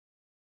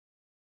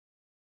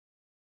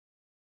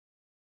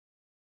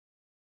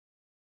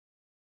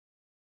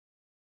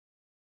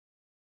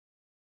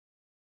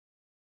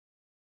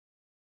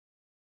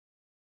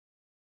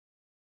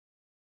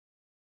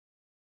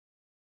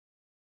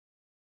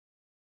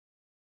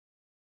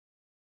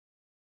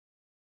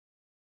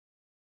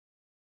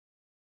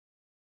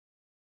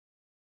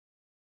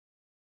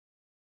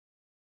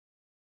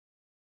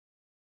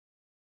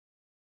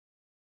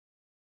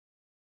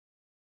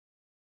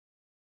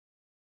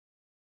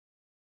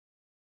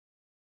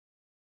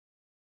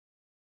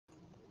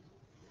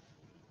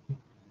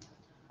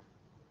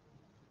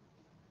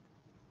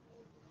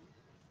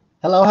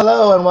Hello,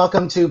 hello, and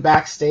welcome to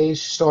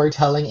Backstage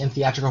Storytelling in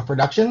Theatrical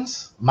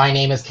Productions. My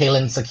name is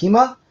Kalen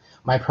Sakima.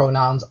 My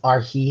pronouns are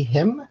he,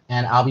 him,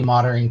 and I'll be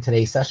moderating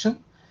today's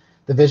session.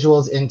 The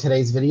visuals in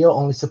today's video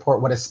only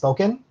support what is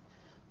spoken.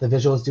 The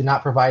visuals do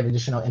not provide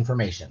additional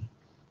information.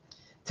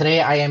 Today,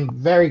 I am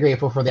very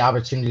grateful for the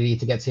opportunity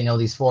to get to know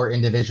these four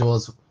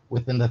individuals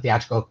within the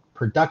theatrical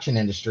production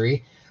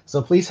industry.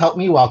 So please help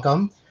me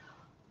welcome.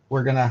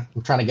 I'm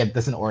trying to get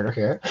this in order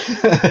here.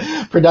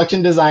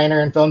 Production designer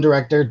and film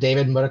director,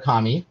 David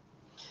Murakami.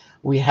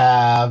 We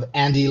have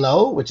Andy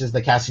Lowe, which is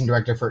the casting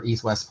director for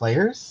East West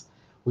Players.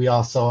 We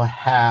also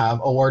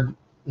have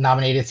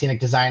award-nominated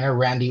scenic designer,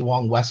 Randy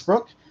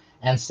Wong-Westbrooke,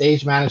 and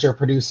stage manager,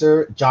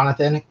 producer,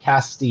 Jonathan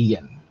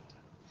Castanien.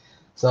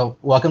 So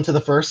welcome to the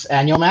first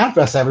annual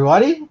Manfest,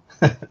 everybody.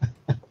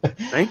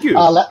 Thank you.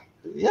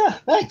 Yeah,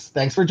 thanks.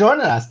 Thanks for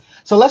joining us.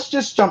 So let's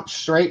just jump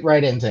straight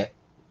right into it.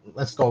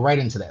 Let's go right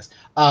into this.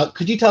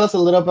 Could you tell us a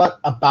little bit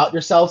about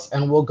yourselves,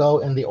 and we'll go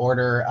in the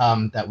order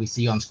that we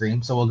see on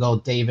screen. So we'll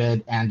go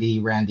David, Andy,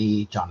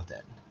 Randy,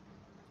 Jonathan.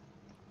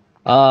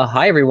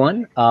 Hi,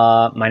 everyone.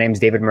 My name is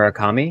David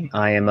Murakami.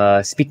 I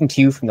am speaking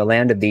to you from the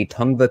land of the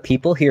Tongva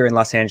people here in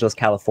Los Angeles,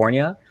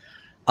 California.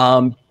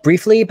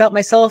 Briefly about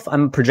myself,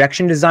 I'm a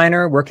projection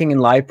designer working in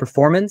live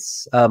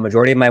performance.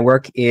 Majority of my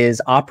work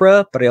is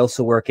opera, but I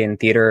also work in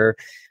theater,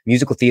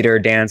 musical theater,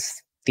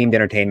 dance, themed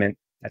entertainment,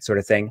 that sort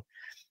of thing.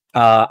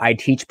 I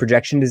teach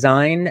projection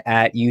design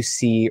at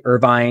UC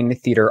Irvine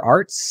Theater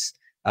Arts,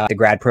 the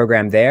grad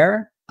program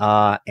there.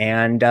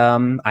 And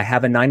I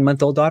have a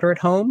 9-month-old daughter at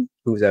home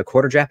who's a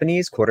quarter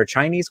Japanese, quarter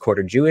Chinese,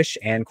 quarter Jewish,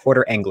 and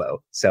quarter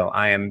Anglo. So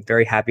I am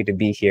very happy to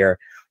be here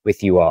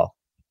with you all.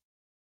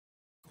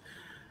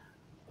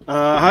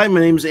 Hi,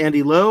 my name is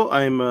Andy Lowe.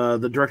 I'm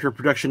the director of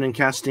production and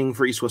casting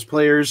for East West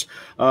Players.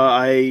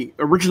 I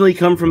originally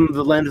come from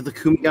the land of the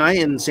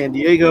Kumeyaay in San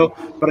Diego,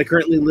 but I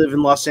currently live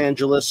in Los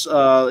Angeles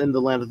in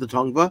the land of the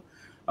Tongva.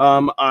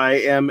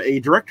 I am a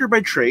director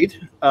by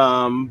trade,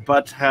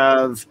 but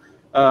have,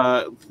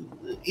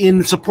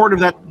 in support of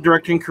that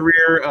directing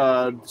career,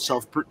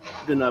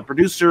 been a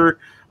producer,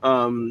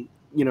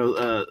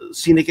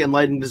 scenic and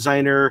lighting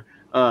designer,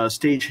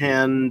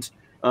 stagehand,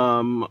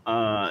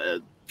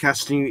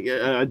 casting.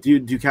 I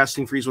do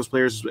casting for East West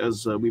Players,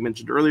 as we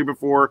mentioned earlier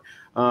before.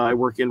 I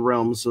work in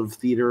realms of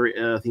theater,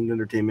 themed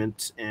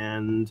entertainment,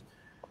 and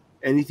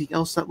anything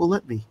else that will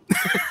let me.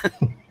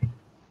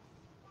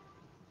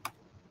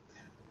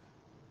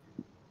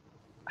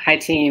 Hi,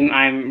 team.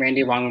 I'm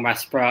Randy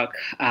Wong-Westbrooke.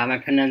 My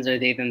pronouns are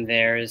they, them,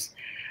 theirs.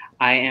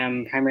 I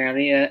am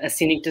primarily a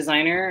scenic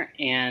designer,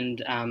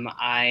 and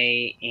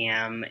I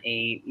am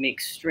a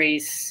mixed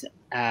race,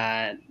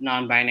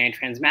 non-binary,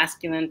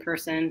 transmasculine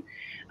person.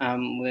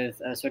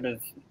 With a sort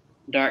of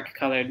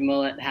dark-colored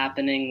mullet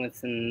happening with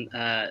some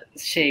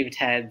shaved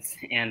heads,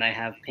 and I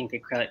have pink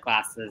acrylic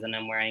glasses, and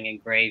I'm wearing a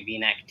gray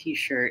V-neck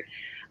T-shirt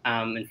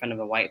in front of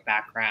a white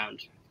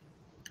background.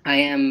 I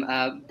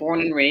am born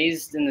and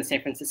raised in the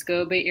San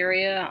Francisco Bay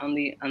Area on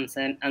the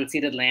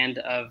unceded land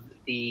of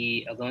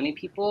the Ohlone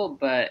people,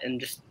 but in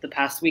just the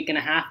past week and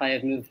a half, I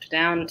have moved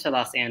down to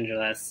Los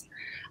Angeles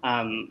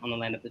on the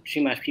land of the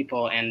Chumash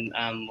people, and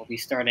will be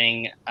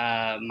starting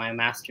my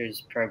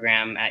master's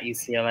program at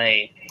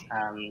UCLA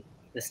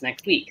this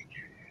next week,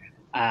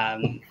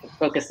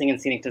 focusing in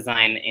scenic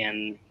design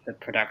and the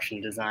production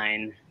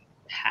design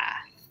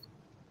path.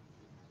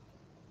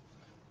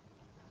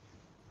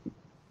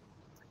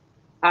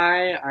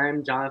 Hi,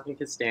 I'm Jonathan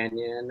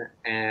Castanien,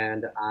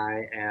 and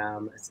I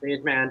am a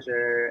stage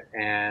manager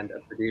and a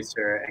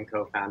producer and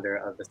co-founder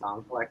of the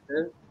Song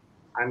Collective.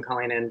 I'm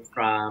calling in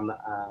from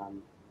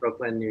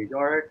Brooklyn, New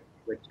York,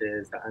 which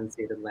is the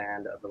unceded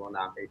land of the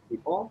Lenape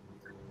people.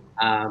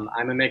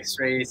 I'm a mixed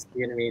race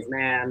Vietnamese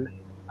man,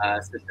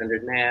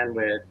 cisgendered man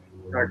with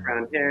dark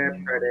brown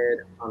hair,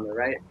 parted on the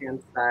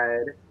right-hand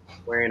side,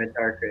 wearing a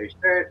dark gray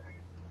shirt,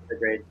 with a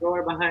gray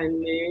door behind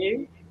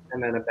me,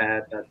 and then a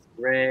bed that's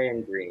gray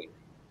and green.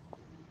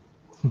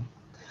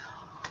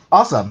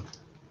 Awesome.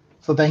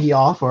 So thank you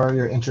all for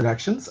your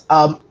introductions.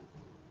 I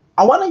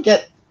want to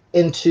get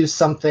into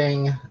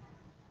something,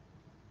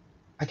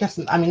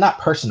 not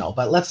personal,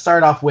 but let's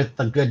start off with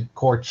the good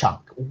core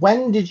chunk.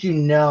 When did you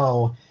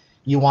know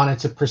you wanted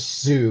to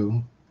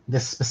pursue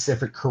this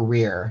specific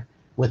career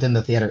within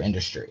the theater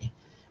industry?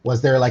 Was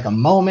there like a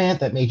moment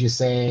that made you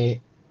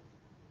say,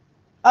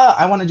 oh,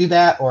 I want to do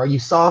that, or you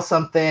saw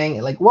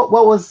something? Like what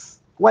was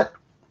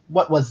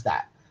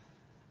that?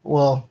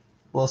 Well,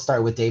 we'll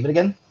start with David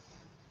again.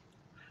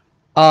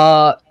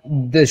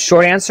 The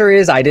short answer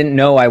is I didn't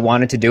know I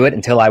wanted to do it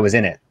until I was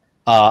in it.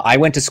 I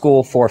went to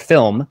school for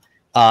film,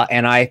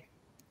 and I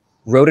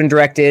wrote and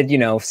directed,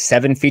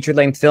 7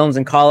 feature-length films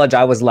in college.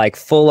 I was like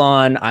full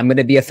on, I'm going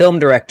to be a film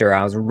director.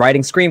 I was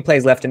writing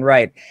screenplays left and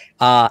right.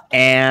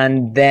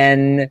 And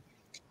then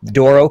the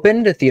door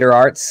opened. The theater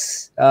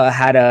arts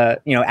had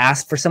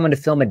asked for someone to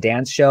film a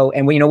dance show.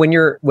 And when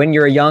you're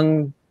a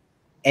young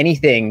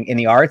anything in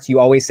the arts, you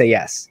always say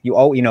yes.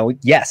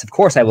 Yes, of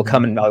course I will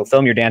come and I'll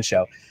film your dance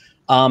show.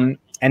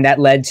 And that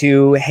led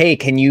to, hey,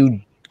 can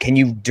you can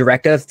you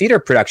direct a theater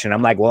production?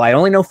 I'm like, well, I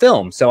only know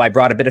film. So I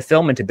brought a bit of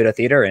film into a bit of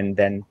theater, and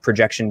then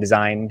projection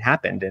design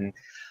happened. And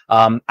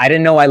I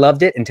didn't know I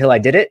loved it until I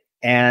did it.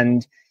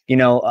 And, you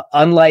know,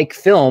 unlike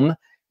film,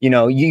 you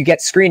know, you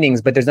get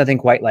screenings, but there's nothing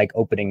quite like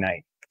opening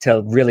night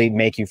to really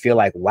make you feel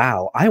like,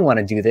 wow, I want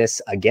to do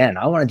this again.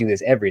 I want to do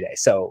this every day.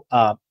 So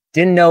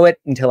didn't know it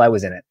until I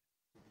was in it.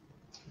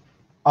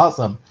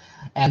 Awesome.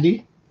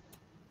 Andy?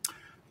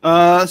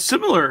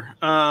 Similar.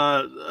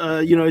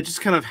 You know, it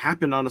just kind of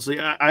happened, honestly.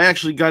 I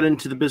actually got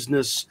into the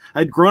business.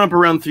 I'd grown up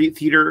around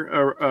theater,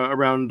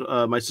 around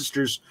my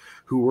sisters,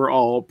 who were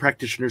all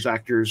practitioners,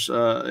 actors,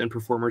 and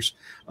performers.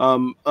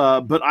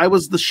 But I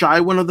was the shy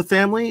one of the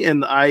family,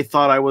 and I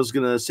thought I was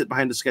going to sit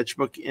behind a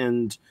sketchbook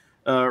and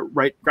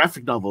write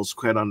graphic novels,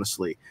 quite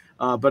honestly.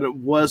 But it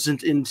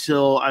wasn't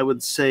until, I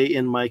would say,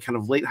 in my kind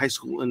of late high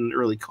school and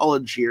early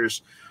college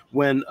years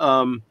when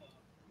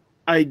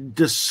I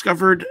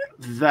discovered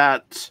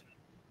that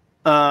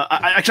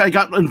I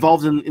got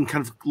involved in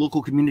kind of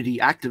local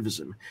community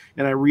activism,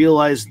 and I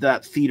realized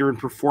that theater and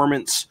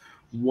performance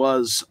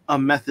was a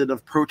method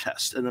of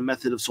protest and a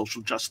method of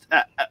social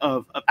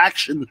of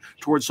action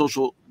towards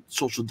social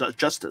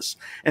justice.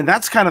 And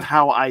that's kind of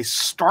how I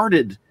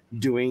started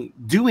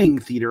doing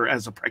theater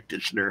as a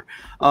practitioner.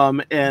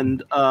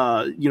 And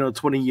you know,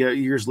 20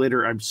 years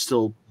later, I'm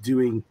still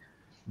doing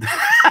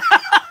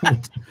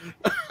that.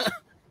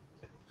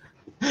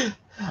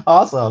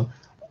 Awesome.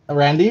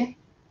 Randy?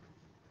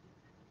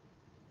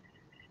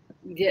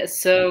 Yeah,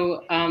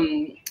 so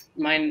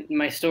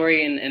my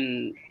story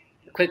in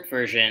quick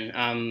version.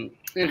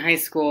 In high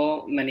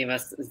school, many of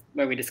us is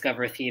where we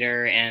discover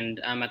theater, and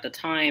at the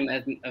time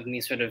of me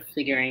sort of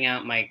figuring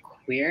out my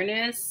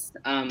queerness,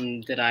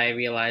 that I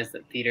realized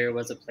that theater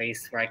was a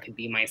place where I could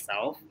be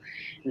myself,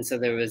 and so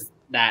there was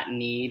that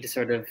need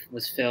sort of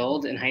was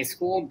filled in high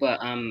school, but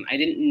I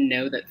didn't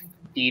know that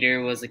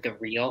theater was like a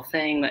real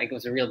thing, like it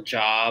was a real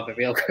job, a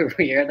real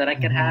career that I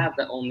could have,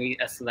 that only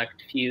a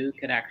select few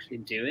could actually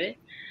do it.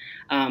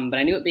 But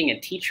I knew what being a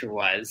teacher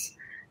was.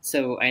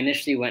 So I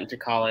initially went to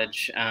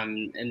college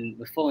and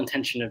with full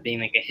intention of being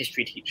like a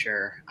history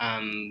teacher.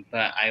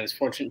 But I was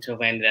fortunate to have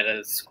landed at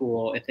a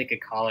school, Ithaca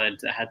College,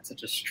 that had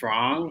such a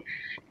strong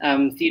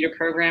theater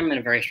program and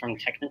a very strong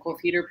technical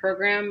theater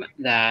program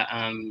that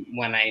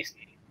when I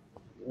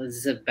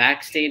was a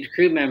backstage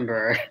crew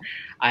member,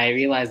 I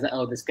realized that,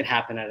 oh, this could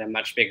happen at a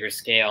much bigger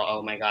scale.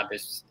 Oh my God,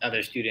 there's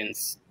other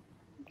students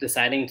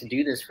deciding to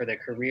do this for their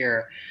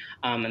career.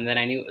 And then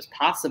I knew it was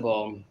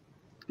possible.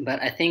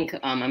 But I think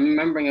I'm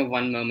remembering of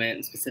one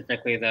moment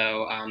specifically,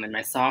 though, in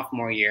my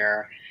sophomore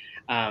year,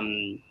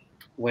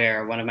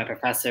 where one of my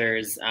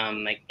professors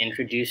like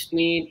introduced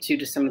me to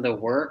just some of the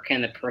work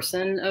and the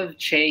person of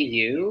Che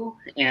Yu.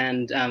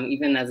 And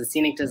even as a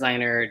scenic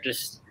designer,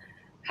 just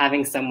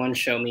having someone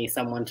show me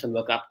someone to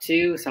look up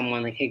to,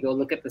 someone like, hey, go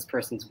look at this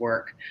person's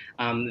work.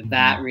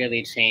 That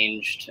really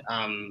changed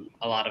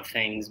a lot of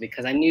things,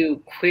 because I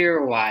knew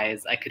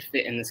queer-wise I could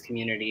fit in this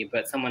community,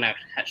 but someone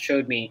had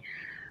showed me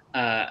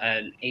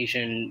an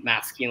Asian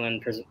masculine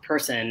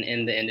person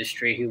in the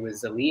industry who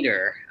was a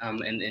leader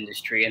in the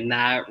industry, and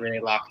that really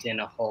locked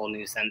in a whole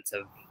new sense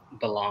of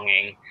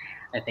belonging,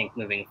 I think,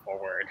 moving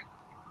forward.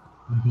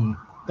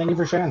 Thank you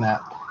for sharing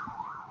that.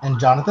 And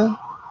Jonathan?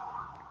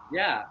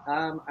 Yeah,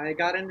 I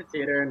got into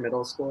theater in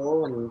middle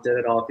school and did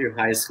it all through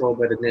high school,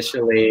 but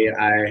initially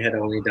I had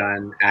only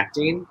done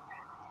acting.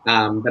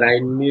 But I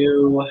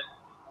knew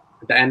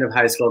at the end of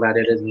high school that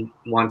I didn't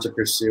want to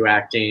pursue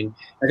acting.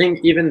 I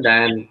think even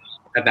then,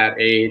 at that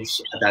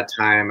age, at that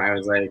time, I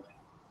was like,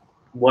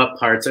 what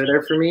parts are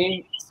there for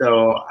me?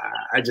 So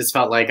I just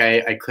felt like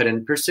I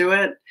couldn't pursue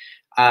it.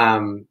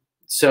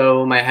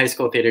 So my high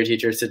school theater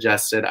teacher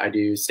suggested I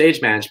do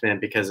stage management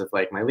because of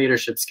like my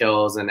leadership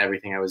skills and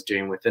everything I was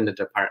doing within the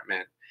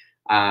department.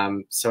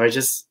 So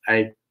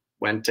I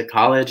went to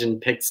college and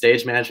picked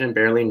stage management,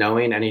 barely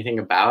knowing anything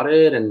about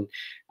it. And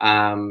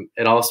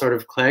it all sort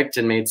of clicked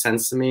and made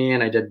sense to me,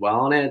 and I did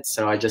well on it.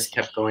 So I just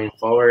kept going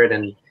forward,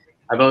 and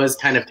I've always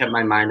kind of kept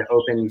my mind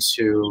open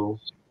to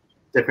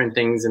different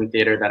things in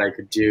theater that I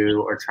could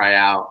do or try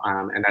out.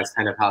 And that's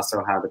kind of how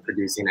the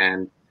producing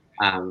end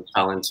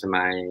fell into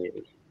my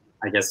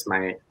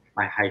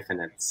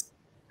hyphenates.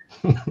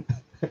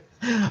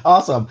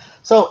 Awesome.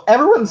 So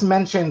everyone's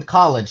mentioned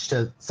college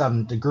to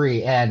some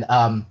degree. And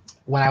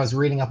when I was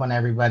reading up on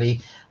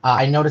everybody,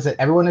 I noticed that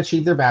everyone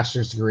achieved their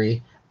bachelor's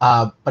degree.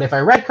 But if I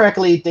read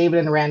correctly, David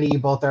and Randy, you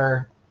both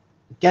are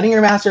getting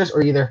your master's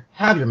or either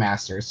have your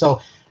master's.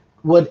 So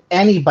would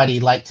anybody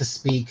like to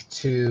speak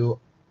to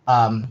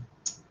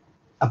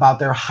about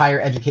their higher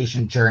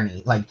education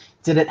journey? Like,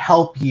 did it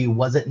help you?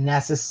 Was it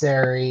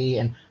necessary?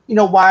 And, you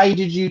know, why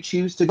did you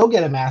choose to go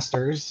get a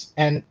master's?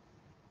 And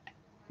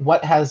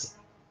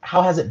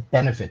how has it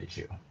benefited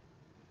you?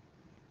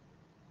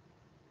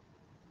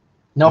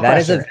 No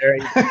pressure.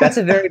 That's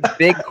a very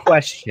big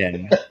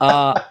question.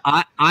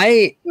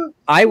 I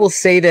will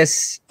say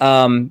this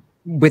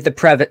with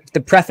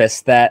the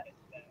preface that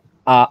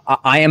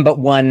I am but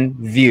one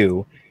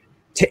view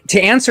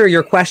to answer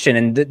your question,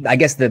 and I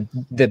guess the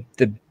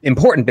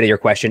important bit of your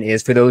question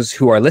is for those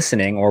who are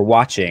listening or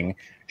watching,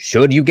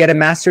 should you get a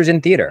master's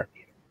in theater?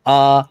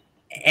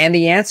 And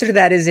the answer to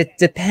that is it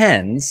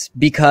depends,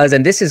 because,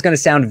 and this is going to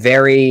sound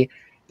very,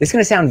 what's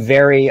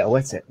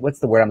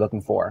the word I'm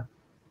looking for?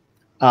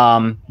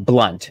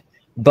 Blunt.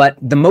 But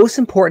the most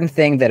important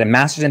thing that a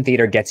master's in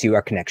theater gets you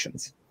are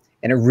connections.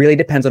 And it really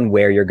depends on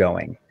where you're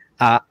going.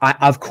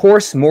 Of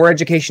course, more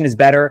education is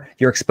better.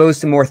 You're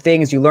exposed to more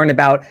things. You learn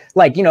about,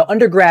 like,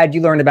 undergrad,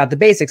 you learn about the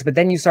basics, but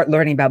then you start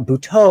learning about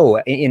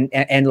Butoh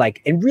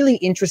and really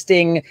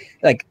interesting,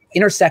 like,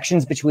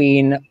 intersections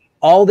between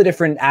all the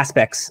different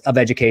aspects of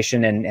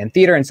education and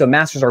theater. And so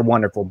masters are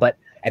wonderful. But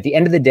at the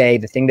end of the day,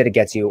 the thing that it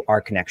gets you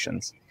are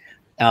connections.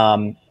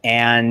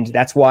 And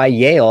that's why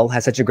Yale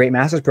has such a great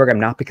master's program,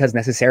 not because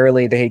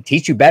necessarily they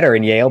teach you better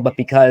in Yale, but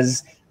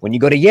because when you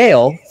go to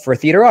Yale for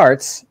theater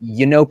arts,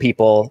 you know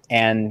people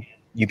and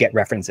you get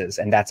references,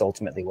 and that's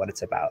ultimately what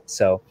it's about.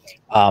 So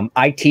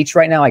I teach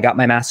right now. I got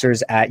my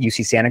master's at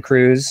UC Santa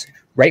Cruz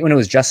right when it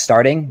was just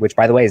starting, which,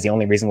 by the way, is the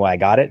only reason why I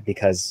got it,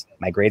 because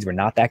my grades were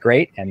not that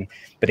great.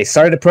 But they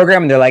started a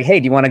program and they're like, hey,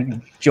 do you want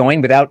to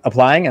join without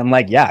applying? I'm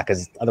like, yeah,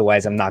 because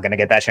otherwise I'm not going to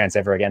get that chance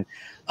ever again.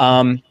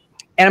 And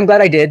I'm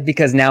glad I did,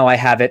 because now I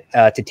have it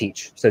to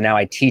teach. So now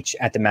I teach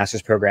at the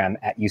master's program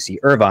at UC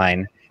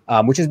Irvine,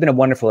 which has been a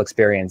wonderful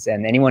experience.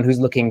 And anyone who's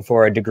looking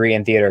for a degree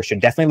in theater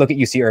should definitely look at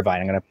UC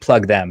Irvine. I'm going to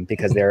plug them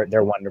because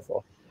they're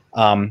wonderful.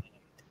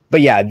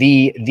 But yeah,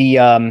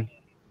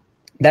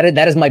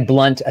 that is my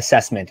blunt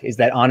assessment, is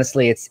that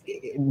honestly,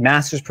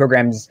 master's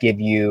programs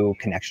give you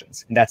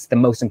connections. And that's the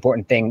most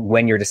important thing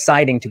when you're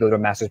deciding to go to a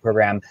master's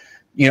program.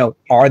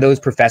 Are those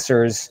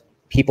professors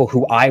people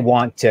who I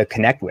want to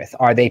connect with?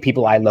 Are they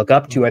people I look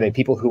up to? Are they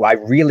people who I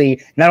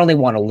really not only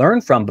want to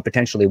learn from, but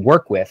potentially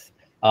work with?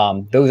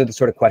 Those are the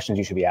sort of questions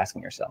you should be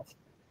asking yourself.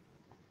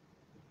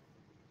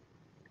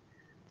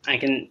 I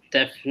can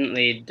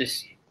definitely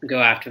just go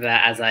after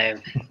that, as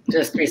I've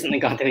just recently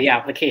gone through the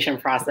application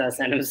process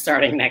and I'm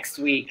starting next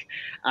week.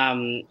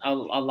 A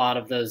lot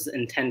of those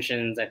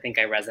intentions I think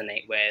I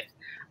resonate with.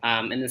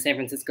 In the San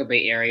Francisco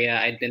Bay Area,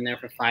 I'd been there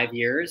for 5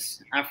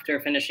 years after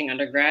finishing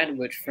undergrad,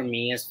 which for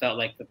me has felt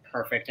like the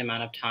perfect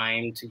amount of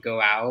time to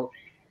go out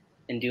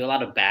and do a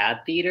lot of bad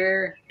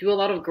theater, do a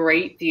lot of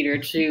great theater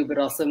too, but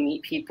also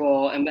meet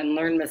people and then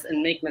learn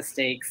and make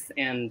mistakes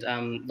and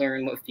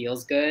learn what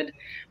feels good,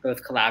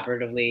 both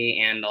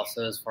collaboratively and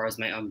also as far as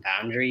my own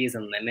boundaries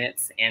and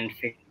limits, and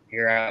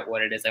figure out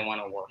what it is I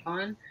want to work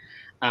on.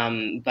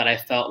 But I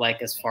felt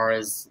like as far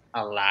as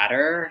a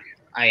ladder,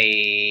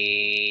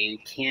 I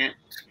can't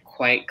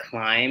quite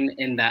climb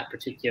in that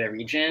particular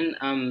region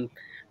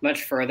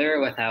much further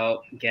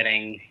without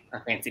getting a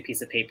fancy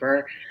piece of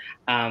paper.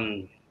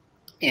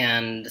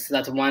 And so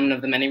that's one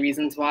of the many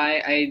reasons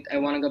why I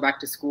want to go back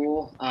to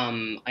school.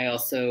 I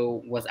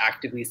also was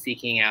actively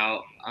seeking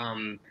out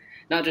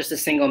not just a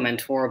single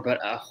mentor, but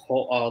a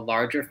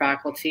larger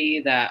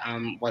faculty that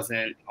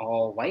wasn't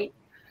all white.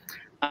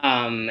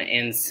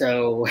 And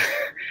so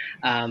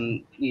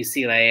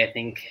UCLA, I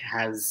think,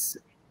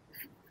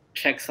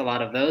 checks a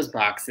lot of those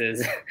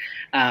boxes,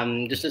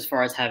 just as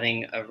far as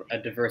having a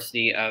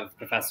diversity of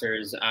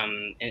professors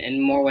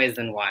in more ways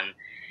than one.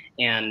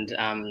 And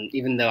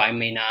even though I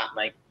may not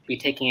be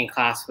taking a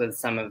class with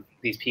some of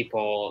these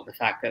people, the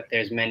fact that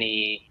there's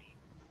many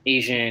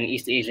Asian,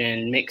 East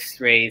Asian, mixed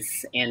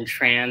race, and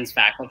trans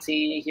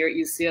faculty here at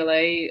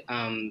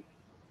UCLA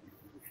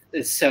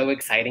is so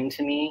exciting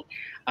to me.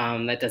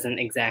 That doesn't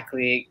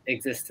exactly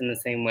exist in the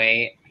same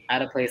way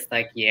at a place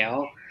like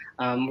Yale.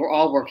 We're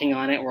all working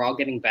on it. We're all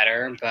getting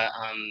better. But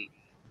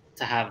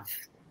to have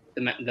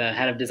the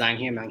head of design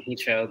here, Mang-Hee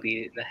Cho,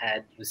 be the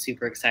head was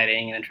super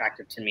exciting and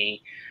attractive to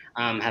me.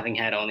 Having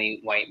had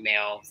only white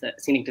male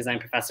scenic design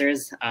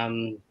professors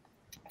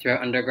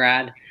throughout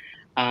undergrad.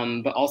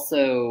 But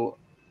also,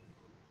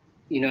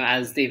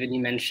 as David,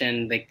 you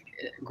mentioned,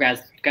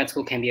 grad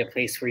school can be a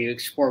place where you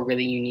explore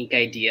really unique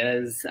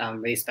ideas,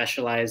 really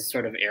specialized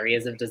sort of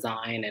areas of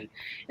design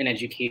and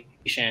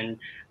education.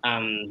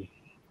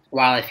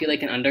 While I feel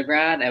like in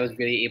undergrad, I was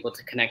really able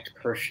to connect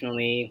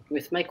personally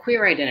with my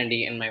queer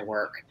identity in my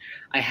work.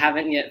 I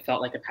haven't yet felt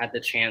like I've had the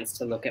chance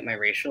to look at my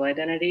racial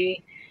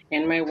identity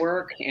in my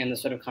work and the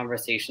sort of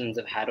conversations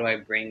of how do I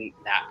bring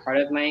that part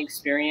of my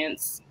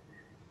experience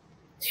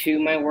to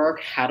my work?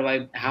 How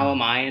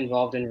am I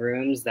involved in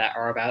rooms that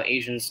are about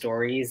Asian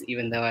stories,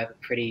 even though I have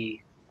a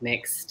pretty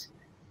mixed,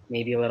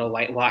 maybe a little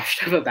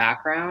whitewashed of a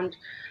background?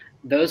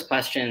 Those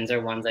questions are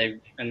ones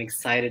I'm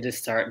excited to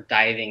start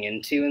diving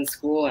into in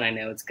school. And I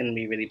know it's going to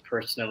be really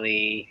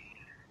personally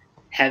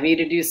heavy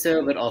to do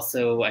so, but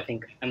also I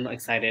think I'm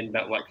excited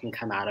about what can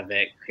come out of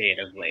it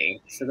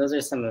creatively. So those are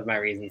some of my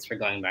reasons for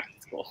going back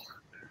to school.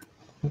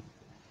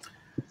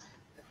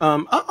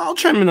 I'll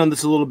chime in on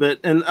this a little bit,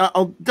 and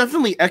I'll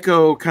definitely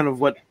echo kind of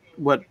what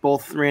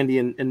both Randy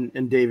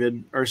and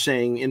David are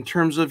saying in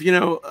terms of,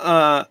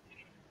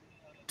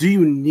 do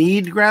you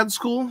need grad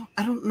school?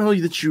 I don't know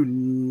that you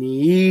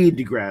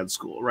need grad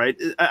school, right?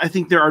 I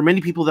think there are many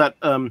people that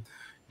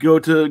go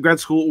to grad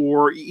school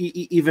or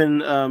even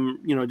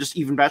just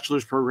even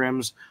bachelor's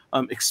programs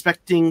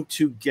expecting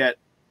to get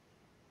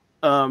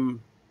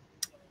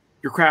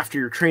your craft or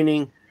your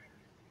training,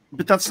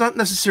 but that's not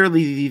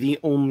necessarily the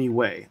only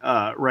way,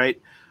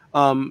 right?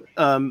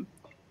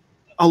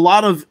 A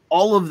lot of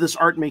all of this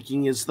art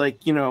making is like,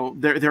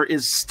 there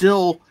is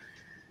still,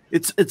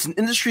 it's an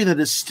industry that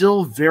is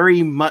still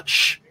very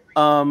much,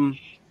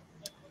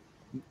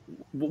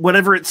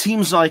 whatever it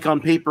seems like on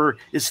paper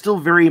is still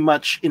very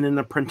much in an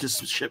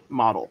apprenticeship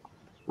model,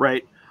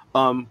 right?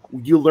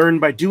 You learn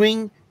by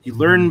doing, you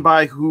learn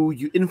by who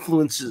you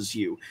influences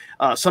you.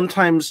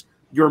 Sometimes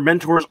your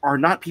mentors are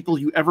not people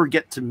you ever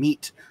get to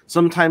meet.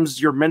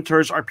 Sometimes your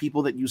mentors are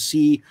people that you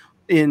see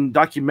in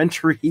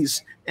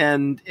documentaries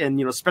and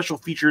special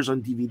features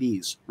on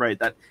DVDs, right?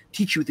 That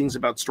teach you things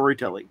about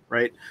storytelling,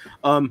 right?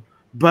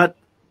 But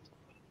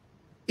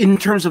in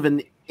terms of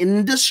an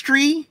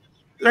industry,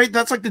 right,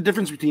 that's like the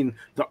difference between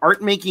the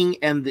art making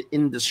and the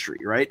industry,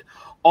 right?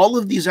 All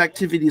of these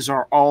activities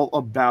are all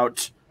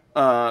about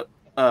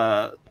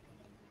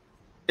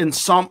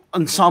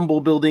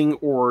ensemble building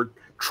or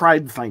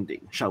tribe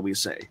finding, shall we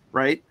say,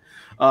 right?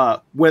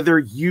 Whether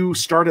you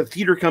start a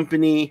theater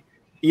company,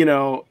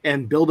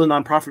 and build a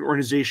nonprofit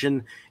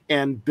organization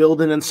and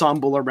build an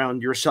ensemble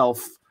around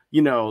yourself,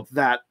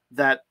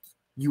 that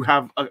you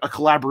have a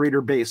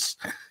collaborator base,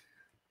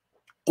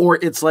 or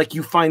it's like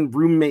you find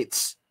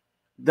roommates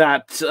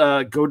that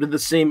go to the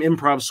same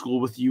improv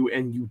school with you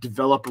and you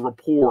develop a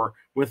rapport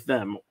with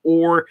them,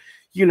 or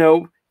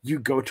you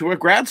go to a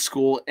grad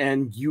school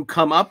and you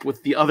come up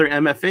with the other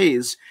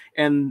MFAs,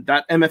 and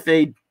that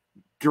MFA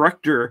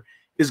director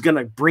is going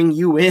to bring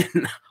you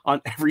in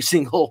on every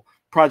single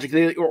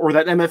project, or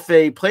that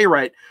MFA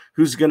playwright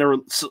who's going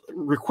to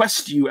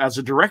request you as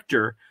a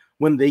director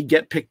when they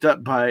get picked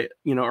up by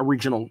a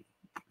regional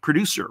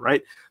producer,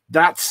 right?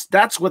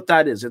 That's what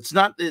that is. It's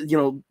not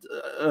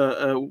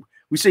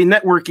we say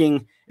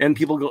networking and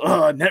people go,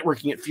 oh,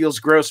 networking, it feels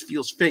gross,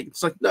 feels fake.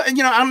 It's like,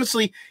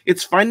 honestly,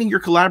 it's finding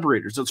your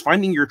collaborators, it's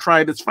finding your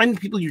tribe, it's finding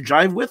people you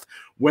jive with,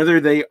 whether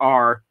they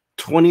are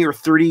 20 or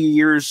 30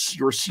 years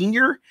your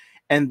senior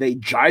and they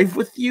jive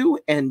with you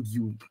and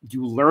you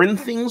learn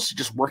things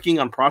just working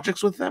on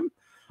projects with them.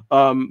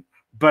 Yeah,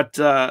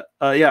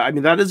 I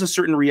mean, that is a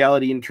certain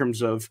reality in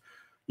terms of,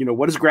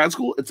 what is grad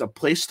school? It's a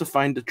place to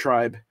find a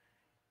tribe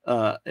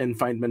and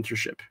find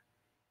mentorship.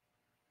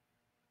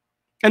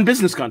 And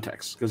business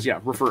contacts, because, yeah,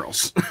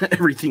 referrals.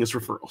 Everything is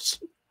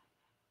referrals.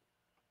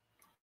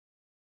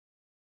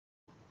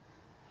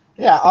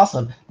 Yeah,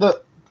 awesome.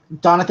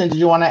 Jonathan, did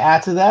you want to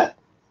add to that?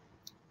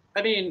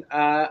 I mean,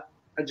 I'm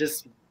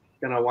just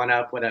going to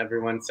one-up what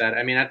everyone said.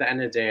 I mean, at the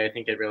end of the day, I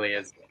think it really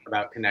is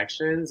about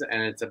connections,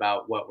 and it's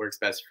about what works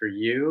best for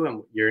you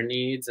and your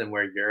needs and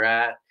where you're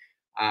at,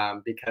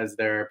 because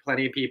there are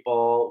plenty of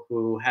people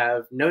who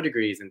have no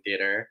degrees in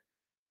theater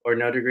or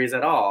no degrees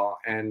at all,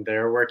 and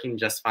they're working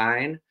just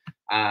fine.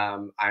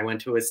 I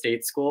went to a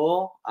state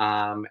school,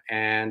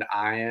 and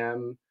I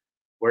am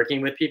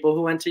working with people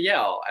who went to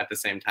Yale at the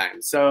same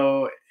time.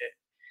 So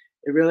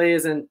it really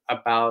isn't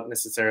about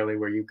necessarily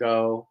where you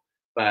go,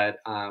 but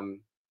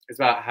it's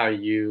about how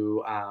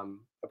you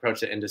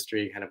approach the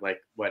industry, kind of like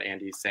what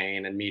Andy's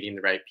saying, and meeting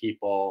the right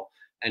people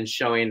and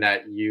showing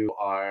that you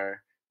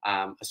are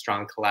a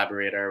strong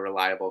collaborator,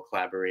 reliable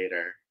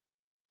collaborator.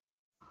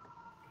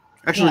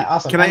 Actually, yeah,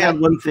 awesome. Can I add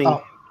one thing?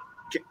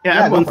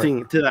 Add one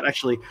thing to that,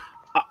 actually.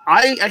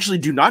 I actually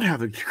do not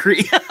have a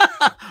degree.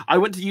 I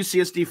went to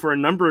UCSD for a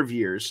number of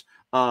years.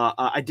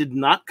 I did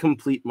not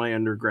complete my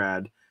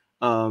undergrad,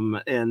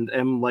 and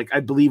am, like,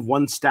 I believe,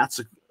 one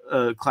stats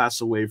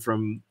class away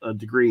from a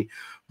degree.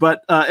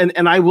 But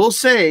and I will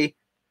say,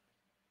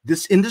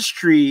 this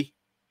industry,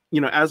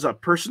 as a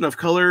person of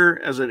color,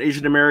 as an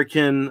Asian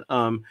American,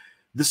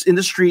 this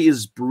industry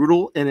is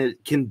brutal, and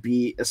it can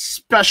be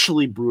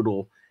especially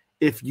brutal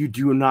if you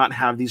do not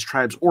have these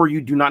tribes or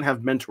you do not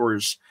have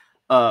mentors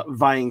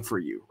vying for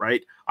you,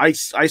 right? I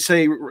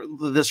say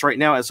this right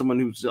now as someone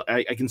who's,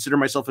 I consider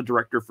myself a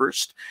director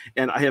first,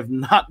 and I have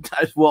not,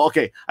 well,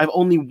 okay, I've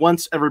only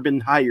once ever been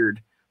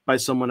hired by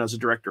someone as a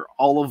director.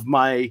 All of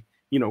my,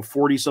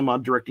 40 some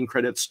odd directing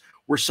credits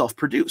were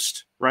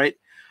self-produced, right?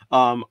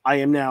 I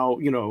am now,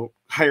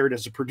 hired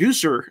as a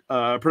producer,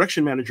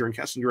 production manager and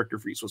casting director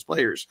for East West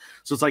Players.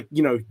 So it's like,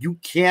 you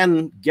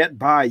can get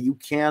by, you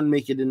can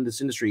make it in this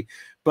industry,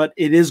 but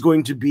it is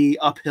going to be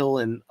uphill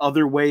in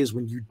other ways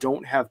when you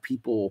don't have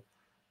people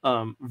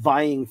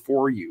vying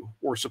for you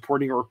or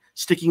supporting or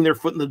sticking their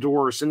foot in the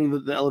door or sending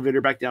the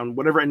elevator back down,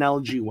 whatever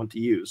analogy you want to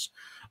use.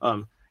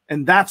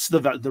 And that's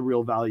the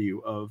real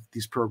value of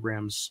these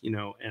programs,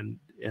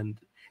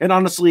 and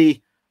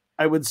honestly,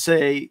 I would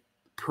say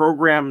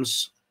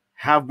programs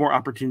have more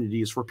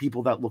opportunities for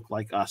people that look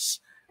like us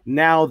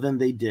now than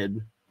they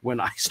did when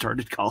I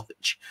started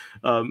college.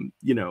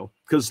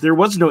 Because there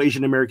was no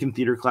Asian American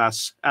theater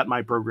class at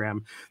my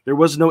program. There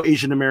was no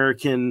Asian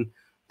American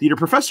theater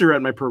professor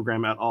at my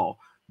program at all.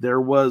 There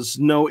was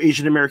no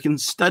Asian American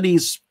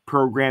Studies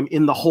program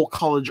in the whole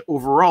college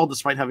overall,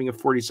 despite having a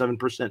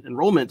 47%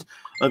 enrollment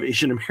of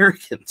Asian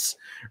Americans,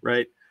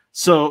 right?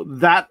 So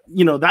that,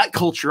 you know, that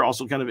culture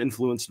also kind of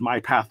influenced my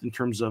path in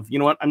terms of, you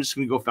know what, I'm just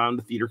going to go found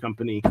a theater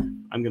company.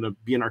 I'm going to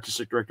be an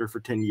artistic director for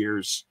 10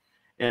 years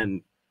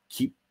and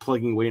keep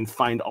plugging away and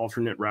find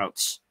alternate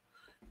routes.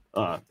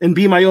 And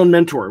be my own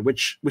mentor,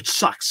 which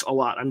sucks a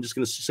lot. I'm just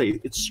going to say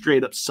it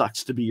straight up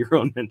sucks to be your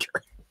own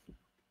mentor.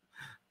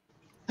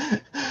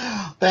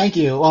 Thank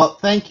you. Well,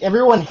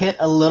 everyone hit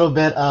a little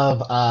bit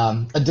of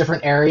a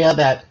different area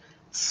that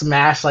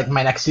smashed like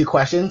my next two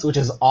questions, which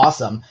is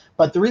awesome.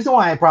 But the reason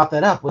why I brought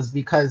that up was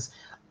because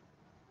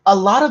a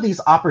lot of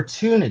these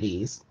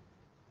opportunities,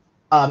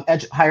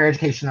 higher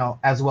educational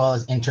as well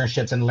as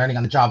internships and learning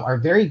on the job, are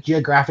very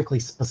geographically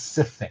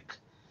specific.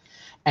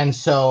 And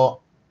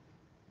so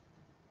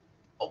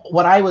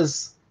what I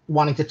was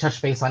wanting to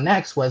touch base on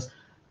next was,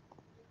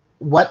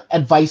 what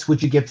advice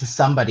would you give to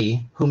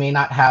somebody who may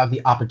not have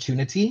the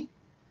opportunity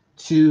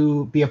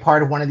to be a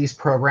part of one of these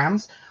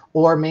programs,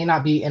 or may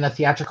not be in a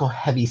theatrical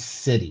heavy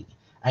city?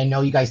 I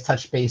know you guys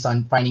touched base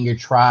on finding your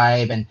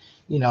tribe and,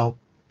 you know,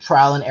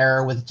 trial and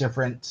error with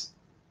different,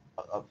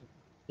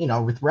 you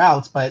know, with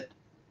routes, but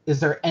is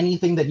there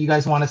anything that you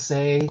guys want to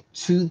say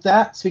to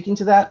that, speaking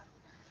to that?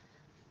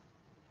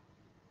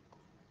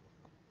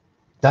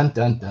 Dun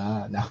dun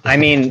dun. No. I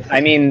mean,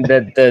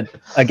 the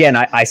again,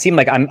 I seem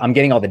like I'm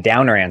getting all the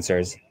downer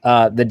answers.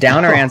 The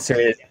downer answer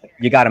is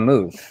you got to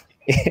move.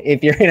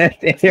 If you're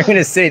in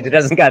a city that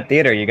doesn't got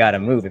theater, you got to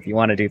move if you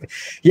want to do.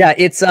 Yeah,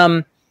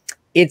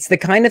 it's the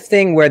kind of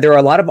thing where there are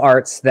a lot of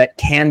arts that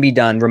can be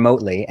done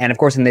remotely, and of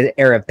course, in the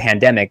era of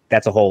pandemic,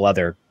 that's a whole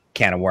other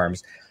can of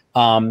worms.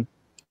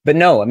 But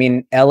no, I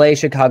mean, LA,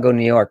 Chicago,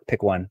 New York,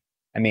 pick one.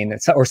 I mean,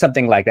 or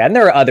something like that. And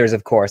there are others,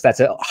 of course. That's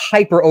a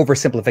hyper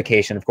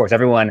oversimplification. Of course,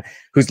 everyone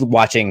who's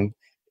watching,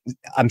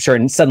 I'm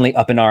sure, suddenly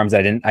up in arms.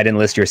 I didn't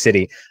list your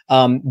city.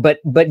 But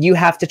you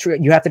have to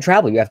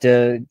travel. You have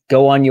to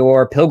go on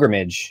your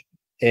pilgrimage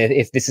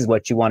if this is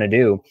what you want to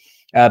do,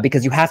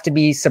 because you have to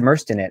be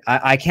submersed in it.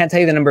 I can't tell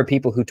you the number of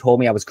people who told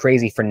me I was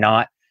crazy for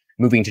not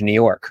moving to New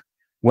York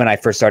when I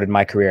first started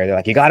my career. They're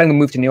like, you got to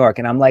move to New York.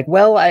 And I'm like,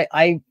 well,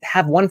 I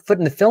have one foot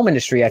in the film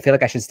industry. I feel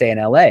like I should stay in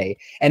LA.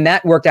 And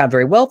that worked out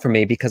very well for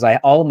me, because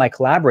all of my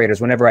collaborators,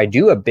 whenever I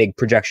do a big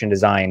production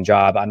design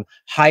job, I'm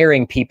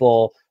hiring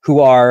people who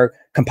are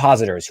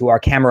compositors, who are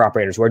camera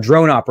operators, who are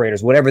drone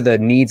operators, whatever the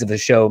needs of the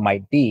show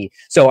might be.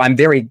 So I'm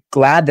very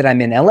glad that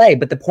I'm in LA,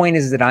 but the point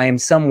is that I am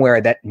somewhere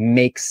that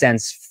makes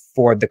sense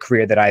for the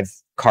career that I've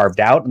carved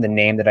out and the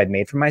name that I've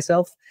made for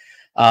myself.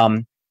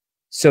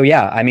 So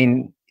yeah, I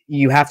mean,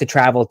 you have to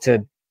travel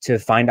to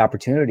find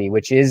opportunity,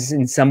 which is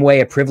in some way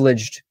a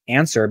privileged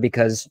answer,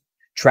 because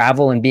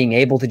travel and being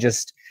able to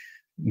just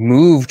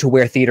move to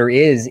where theater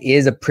is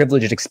a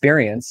privileged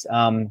experience.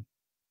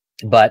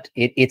 But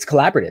it's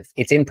collaborative.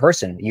 It's in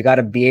person. You got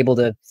to be able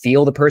to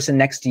feel the person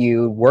next to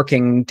you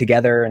working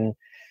together. And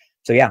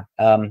so, yeah,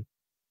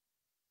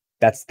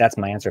 that's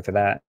my answer for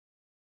that.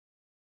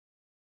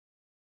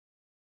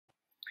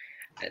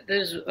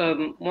 There's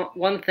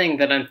one thing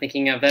that I'm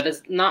thinking of that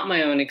is not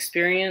my own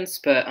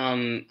experience, but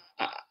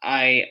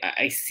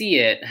I see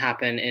it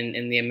happen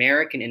in the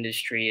American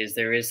industry. Is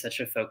there is such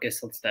a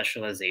focus on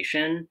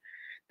specialization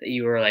that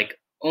you are like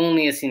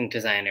only a scenic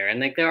designer, and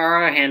like there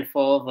are a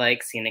handful of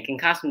like scenic and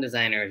costume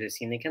designers or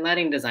scenic and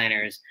lighting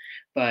designers,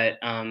 but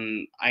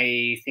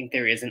I think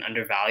there is an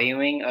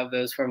undervaluing of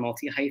those who are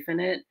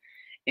multi-hyphenate.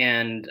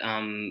 And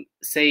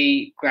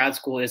say grad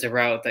school is a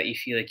route that you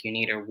feel like you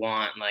need or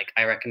want, like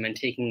I recommend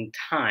taking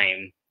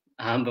time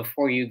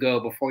before you go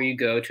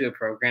to a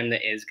program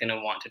that is going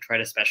to want to try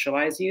to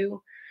specialize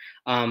you.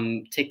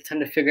 Take the time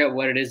to figure out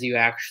what it is you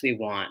actually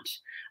want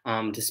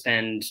to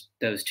spend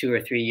those 2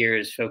 or 3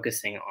 years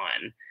focusing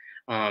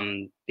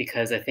on,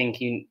 because I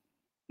think you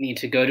need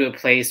to go to a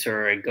place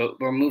or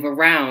move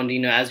around, you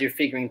know, as you're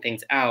figuring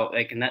things out,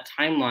 like, and that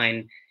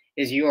timeline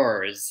is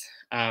yours.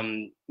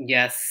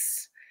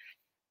 Yes,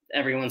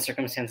 everyone's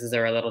circumstances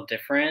are a little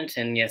different,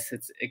 and yes,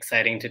 it's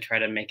exciting to try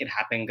to make it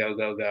happen,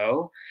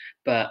 go.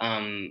 But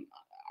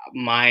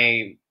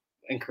my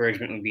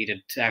encouragement would be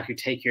to actually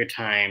take your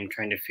time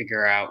trying to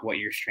figure out what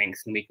your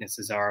strengths and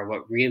weaknesses are,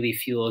 what really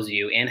fuels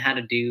you, and how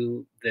to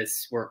do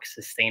this work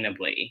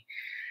sustainably.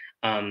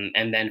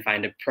 And then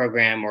find a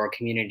program or a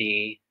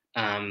community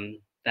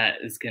that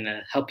is going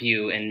to help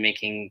you in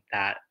making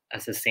that a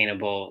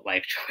sustainable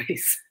life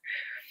choice.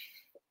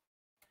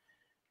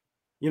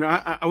 You know,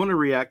 I want to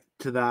react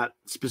to that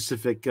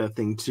specific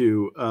thing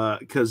too,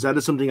 because that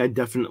is something I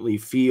definitely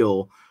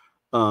feel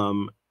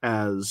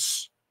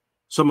as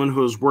someone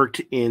who has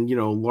worked in, you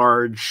know,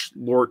 large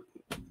LORT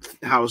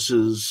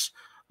houses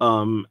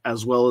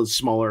as well as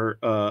smaller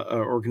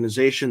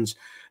organizations,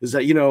 is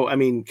that, you know, I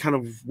mean, kind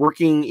of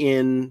working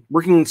in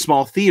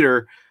small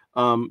theater,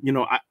 you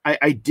know,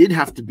 I did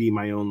have to be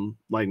my own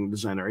lighting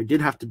designer. I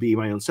did have to be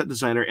my own set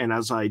designer. And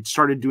as I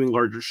started doing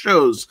larger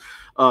shows,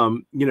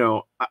 you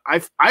know,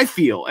 I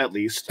feel, at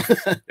least,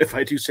 if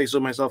I do say so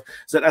myself,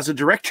 is that as a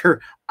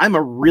director, I'm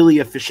a really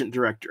efficient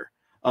director.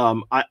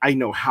 I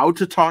know how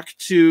to talk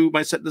to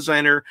my set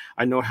designer.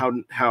 I know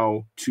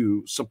how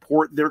to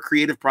support their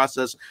creative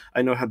process.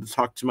 I know how to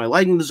talk to my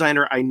lighting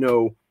designer.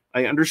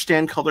 I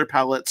understand color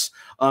palettes.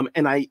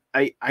 And I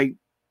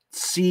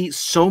see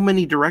so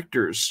many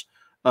directors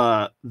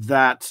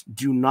that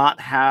do not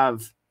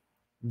have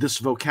this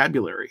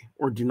vocabulary,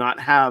 or do not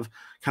have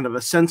kind of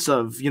a sense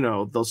of,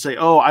 they'll say,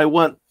 oh, I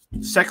want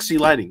sexy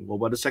lighting. Well,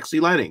 what is sexy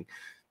lighting?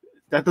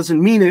 That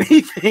doesn't mean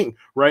anything,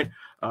 right?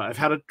 I've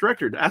had a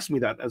director ask me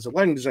that as a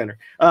lighting designer,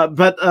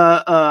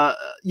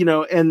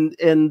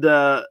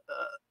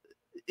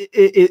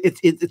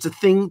 it's a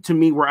thing to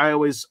me where I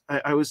always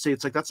say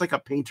it's like, that's like a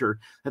painter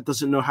that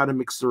doesn't know how to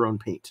mix their own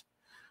paint,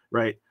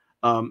 right?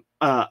 And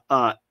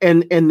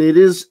it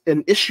is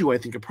an issue, I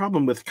think, a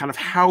problem with kind of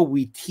how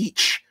we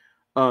teach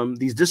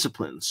these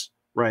disciplines,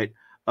 right?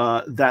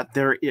 That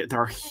there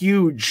are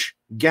huge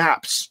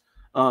gaps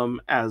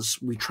as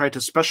we try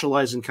to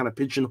specialize and kind of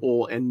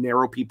pigeonhole and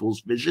narrow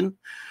people's vision,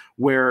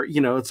 where,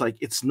 it's like,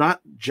 it's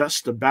not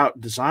just about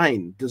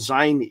design.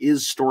 Design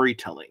is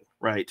storytelling,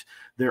 right?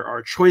 There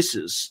are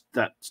choices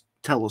that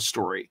tell a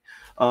story.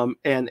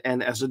 And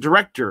as a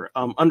director,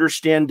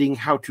 understanding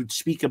how to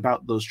speak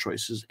about those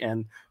choices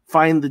and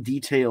find the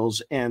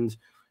details and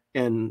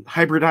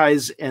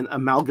hybridize and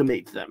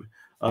amalgamate them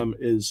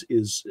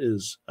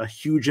is a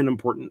huge and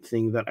important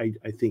thing that I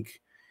think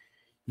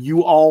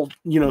you all,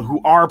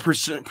 who are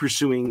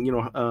pursuing,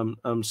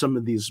 some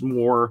of these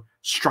more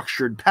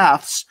structured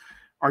paths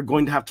are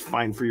going to have to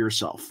find for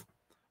yourself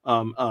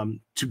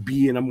to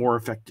be a more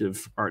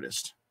effective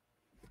artist.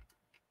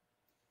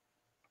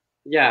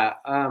 Yeah.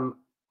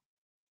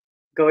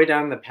 Going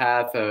down the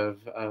path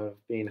of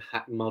being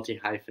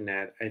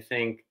multi-hyphenate, I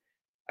think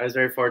I was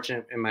very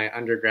fortunate in my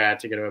undergrad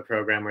to go to a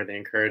program where they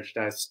encouraged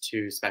us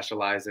to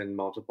specialize in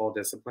multiple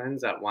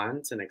disciplines at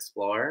once and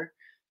explore.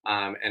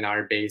 And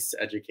our base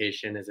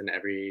education is in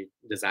every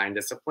design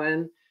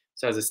discipline.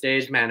 So as a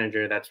stage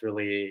manager, that's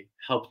really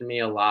helped me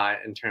a lot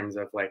in terms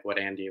of like what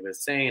Andy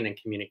was saying, and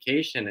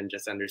communication, and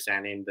just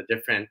understanding the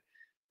different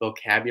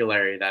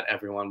vocabulary that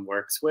everyone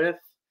works with.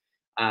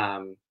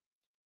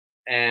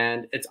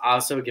 And it's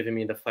also given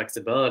me the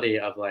flexibility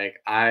of, like,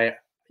 I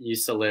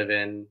used to live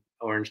in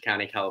Orange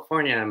County,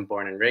 California. I'm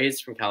born and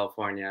raised from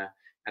California.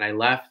 And I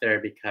left there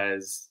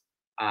because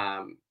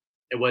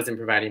it wasn't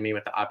providing me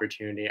with the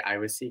opportunity I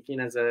was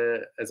seeking as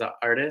an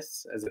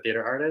artist, as a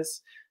theater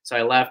artist. So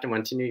I left and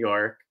went to New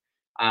York.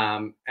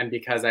 And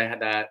because I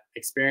had that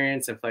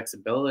experience and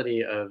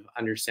flexibility of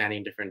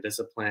understanding different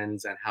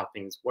disciplines and how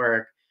things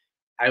work,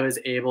 I was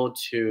able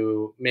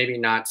to maybe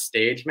not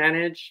stage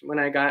manage when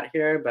I got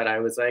here, but I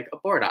was like a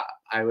board op.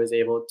 I was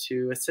able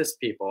to assist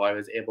people. I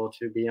was able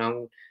to be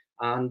on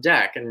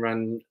deck and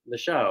run the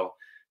show.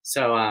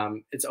 So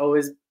I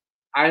always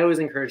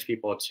encourage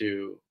people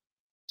to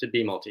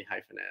be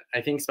multi-hyphenate.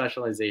 I think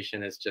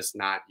specialization is just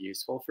not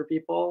useful for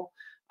people,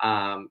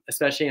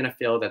 especially in a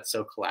field that's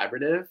so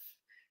collaborative.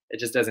 It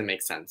just doesn't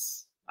make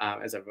sense,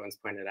 as everyone's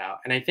pointed out.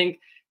 And I think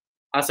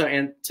also,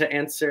 and to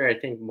answer, I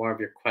think, more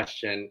of your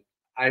question,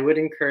 I would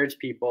encourage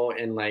people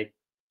in like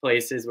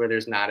places where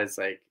there's not as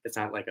like, it's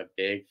not like a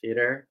big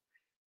theater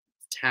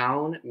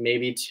town,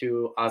 maybe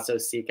to also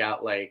seek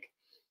out, like,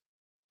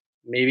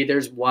 maybe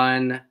there's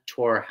one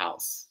tour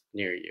house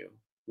near you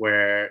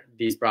where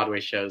these Broadway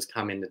shows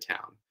come into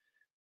town.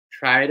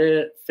 Try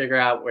to figure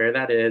out where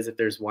that is, if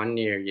there's one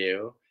near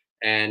you,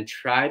 and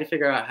try to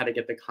figure out how to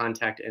get the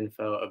contact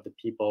info of the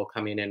people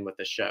coming in with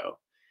the show.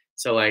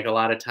 So like a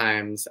lot of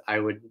times I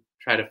would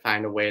try to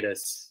find a way to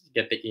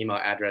get the email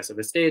address of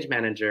a stage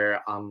manager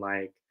on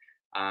like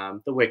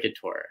the Wicked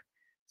tour.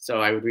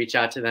 So I would reach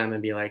out to them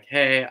and be like,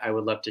 hey, I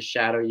would love to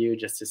shadow you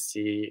just to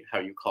see how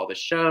you call the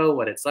show,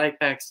 what it's like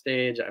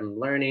backstage. I'm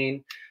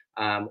learning.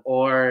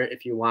 Or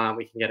if you want,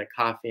 we can get a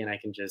coffee and I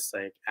can just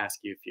like ask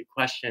you a few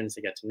questions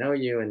to get to know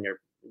you and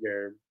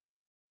your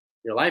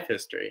life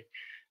history.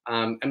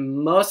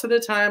 And most of the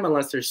time,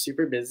 unless they're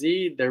super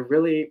busy,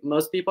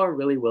 most people are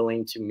really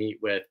willing to meet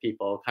with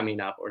people coming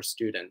up or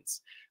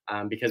students,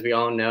 because we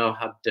all know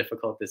how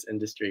difficult this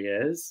industry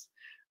is.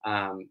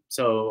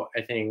 So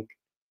I think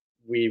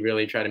we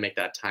really try to make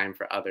that time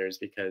for others,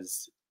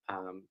 because a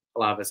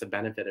lot of us have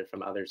benefited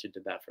from others who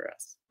did that for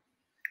us.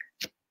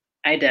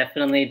 I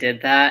definitely did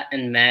that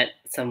and met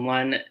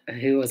someone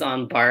who was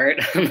on BART,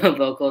 on the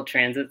vocal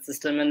transit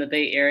system in the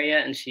Bay Area,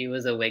 and she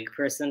was a wig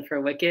person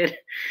for Wicked.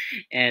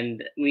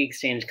 And we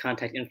exchanged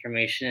contact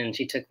information, and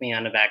she took me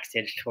on a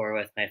backstage tour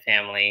with my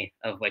family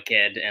of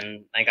Wicked,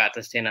 and I got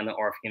to stand on the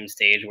Orpheum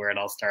stage where it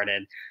all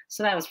started.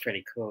 So that was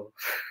pretty cool.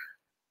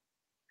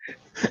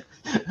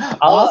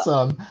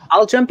 Awesome.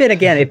 I'll jump in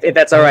again if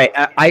that's all right.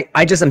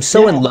 I just am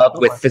so in love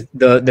with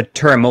the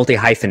term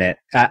multi-hyphenate.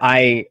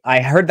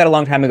 I heard that a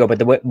long time ago, but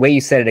the way you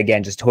said it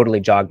again just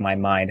totally jogged my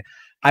mind.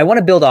 I want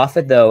to build off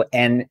it though,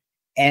 and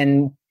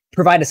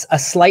provide a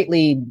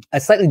slightly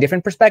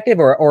different perspective,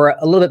 or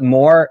a little bit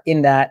more,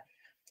 in that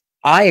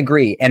I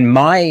agree. And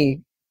my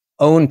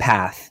own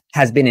path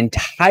has been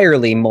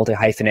entirely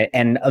multi-hyphenate.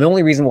 And the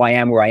only reason why I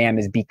am where I am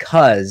is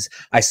because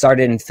I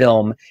started in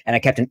film and I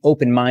kept an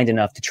open mind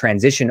enough to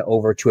transition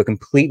over to a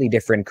completely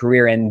different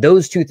career. And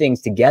those two things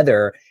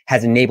together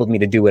has enabled me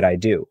to do what I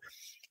do.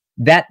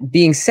 That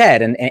being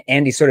said, and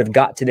Andy sort of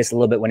got to this a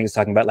little bit when he was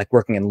talking about like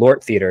working in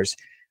LORT theaters,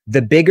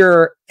 the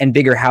bigger and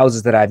bigger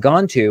houses that I've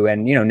gone to,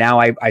 and now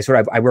I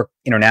work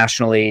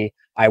internationally,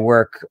 I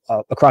work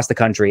across the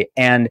country,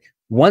 and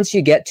once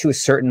you get to a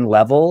certain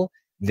level,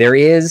 there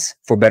is,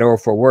 for better or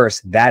for worse,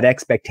 that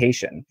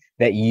expectation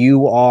that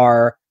you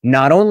are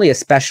not only a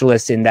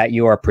specialist in that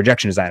you're a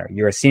projection designer,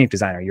 you're a scenic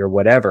designer, you're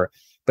whatever,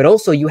 but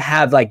also you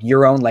have like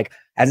your own, like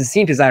as a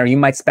scenic designer, you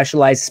might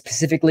specialize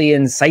specifically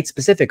in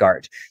site-specific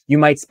art. You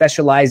might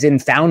specialize in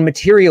found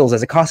materials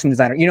as a costume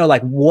designer.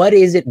 Like what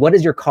is it? What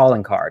is your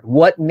calling card?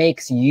 What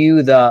makes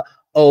you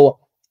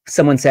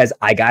someone says,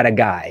 I got a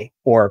guy,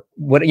 or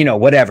what,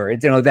 whatever.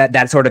 It's,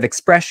 that sort of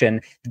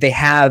expression. They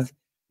have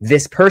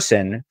this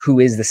person who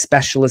is the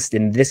specialist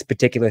in this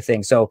particular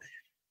thing. So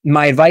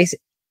my advice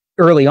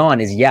early on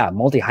is,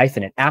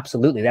 multi-hyphenate.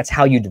 Absolutely. That's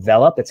how you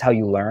develop. That's how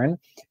you learn.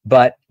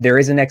 But there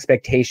is an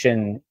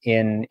expectation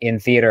in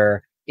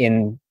theater,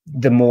 in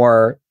the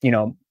more,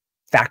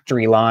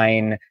 factory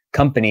line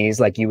companies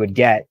like you would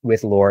get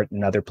with LORT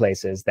and other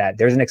places, that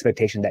there's an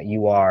expectation that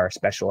you are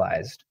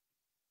specialized.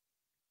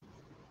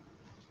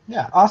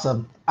 Yeah,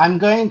 awesome. I'm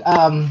going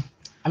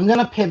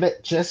to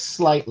pivot just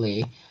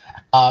slightly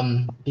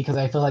because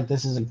I feel like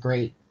this is a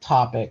great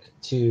topic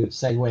to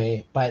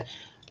segue. But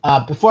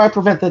before I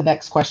prevent the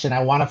next question,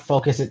 I want to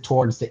focus it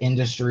towards the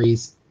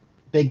industry's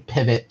big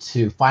pivot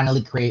to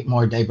finally create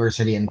more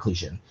diversity and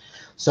inclusion.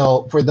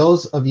 So for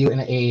those of you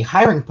in a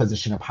hiring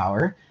position of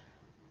power,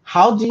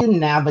 how do you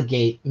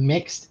navigate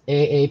mixed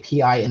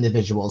AAPI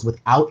individuals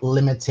without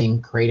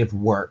limiting creative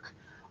work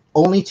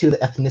only to the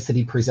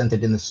ethnicity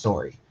presented in the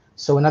story?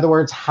 So in other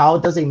words, how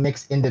does a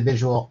mixed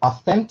individual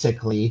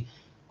authentically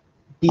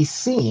be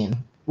seen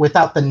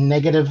without the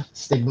negative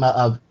stigma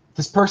of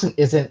this person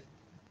isn't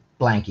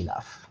blank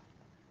enough?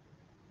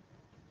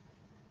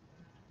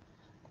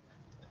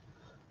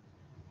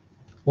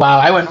 Wow,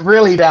 I went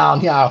really down.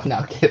 Yeah,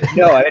 no kidding.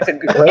 No, it's a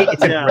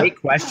great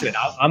question.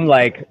 I'm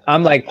like,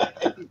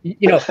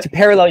 to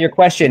parallel your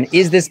question,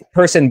 is this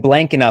person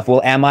blank enough?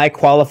 Well, am I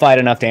qualified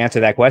enough to answer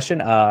that question?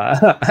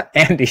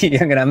 Andy,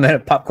 I'm gonna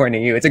popcorn to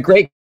you. It's a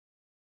great.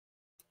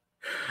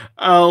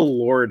 Oh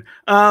Lord.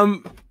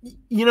 I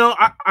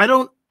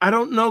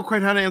don't know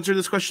quite how to answer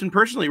this question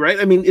personally, right?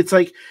 I mean, it's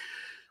like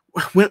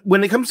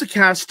when it comes to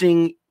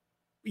casting,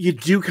 you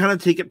do kind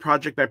of take it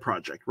project by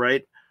project,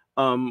 right?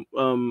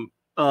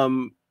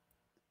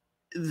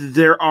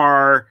 There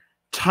are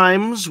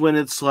times when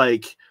it's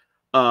like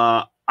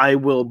I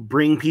will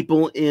bring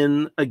people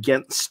in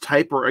against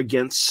type or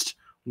against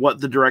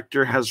what the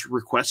director has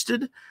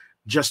requested,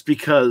 just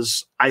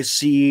because I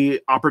see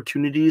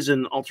opportunities in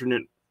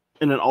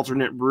an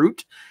alternate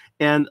route,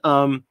 and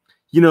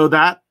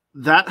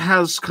that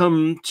has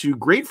come to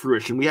great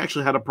fruition. We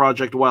actually had a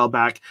project a while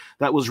back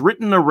that was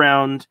written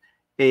around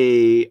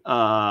a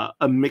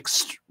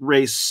mixed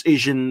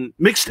Asian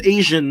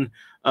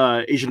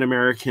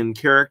American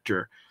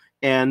character,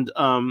 and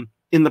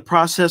in the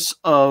process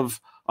of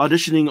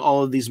auditioning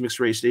all of these mixed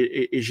race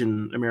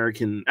Asian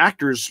American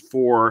actors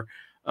for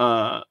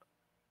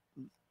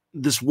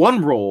this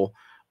one role,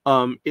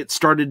 it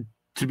started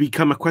to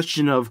become a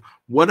question of,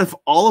 what if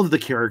all of the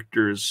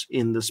characters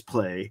in this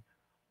play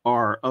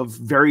are of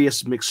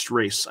various mixed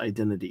race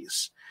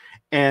identities?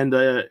 And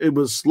it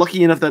was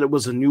lucky enough that it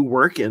was a new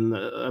work, and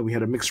we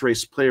had a mixed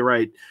race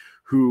playwright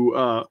who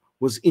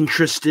was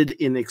interested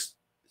in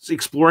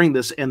exploring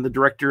this, and the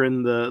director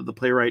and the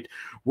playwright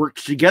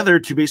worked together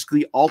to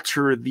basically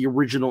alter the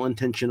original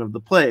intention of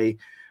the play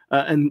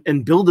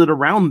and build it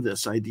around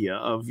this idea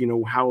of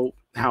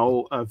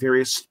how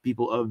various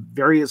people of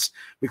various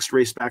mixed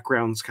race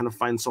backgrounds kind of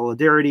find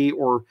solidarity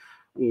or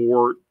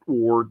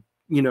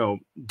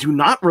do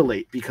not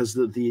relate because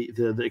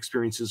the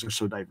experiences are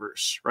so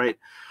diverse, right?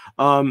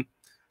 But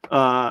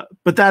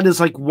that is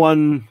like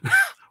one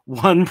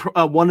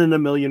in a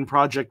million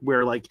project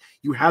where like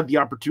you have the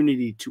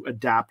opportunity to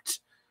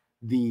adapt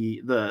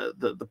the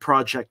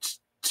project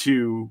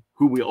to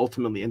who we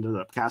ultimately ended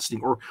up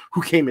casting or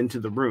who came into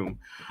the room.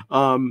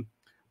 I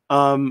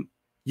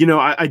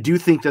do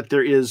think that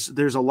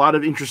there's a lot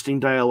of interesting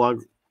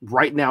dialogue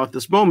right now at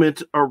this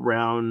moment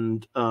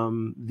around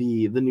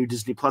the new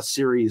Disney Plus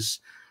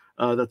series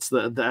that's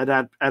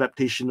the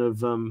adaptation of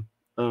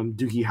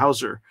Doogie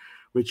Howser,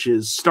 which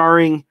is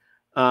starring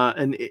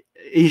an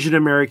Asian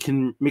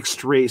American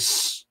mixed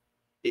race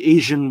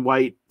Asian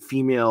white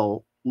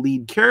female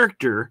lead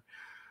character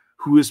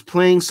who is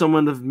playing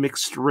someone of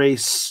mixed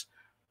race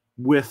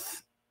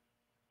with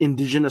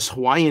indigenous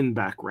Hawaiian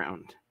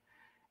background.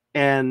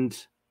 And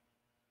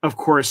of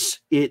course,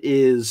 it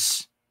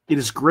is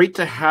great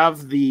to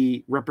have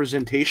the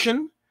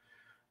representation.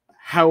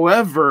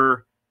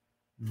 However,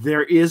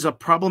 there is a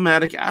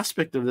problematic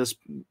aspect of this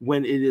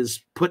when it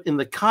is put in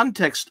the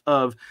context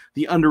of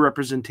the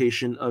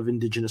underrepresentation of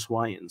Indigenous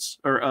Hawaiians,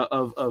 or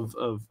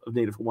of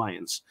Native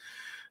Hawaiians.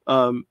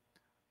 And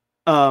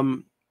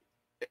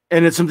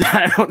it's something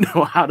I don't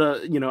know how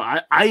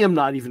to, I am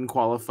not even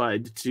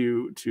qualified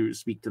to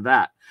speak to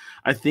that.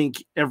 I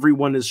think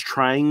everyone is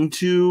trying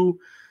to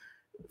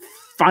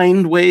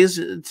find ways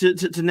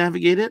to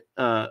navigate it,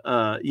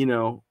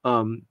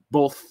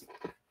 both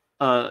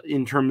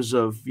in terms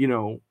of,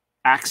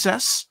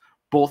 access,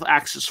 both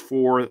access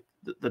for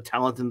the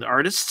talent and the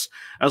artists,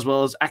 as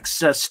well as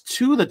access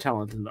to the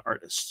talent and the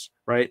artists,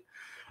 right?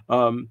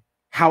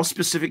 How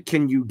specific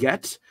can you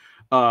get,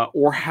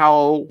 or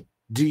how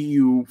do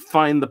you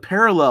find the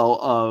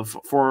parallel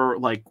for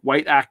like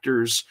white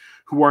actors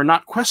who are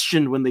not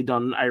questioned when they've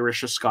done an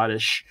Irish, a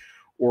Scottish,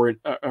 or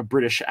a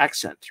British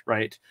accent,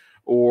 right?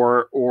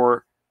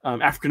 Or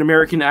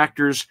African-American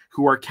actors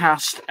who are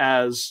cast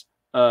as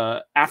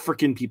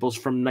African peoples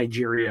from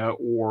Nigeria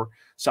or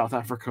South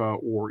Africa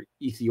or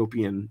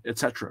Ethiopian,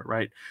 etc.,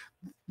 right?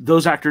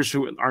 Those actors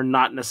who are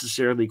not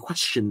necessarily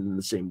questioned in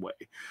the same way,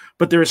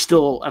 but there is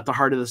still at the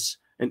heart of this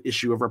an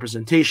issue of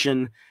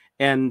representation.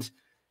 And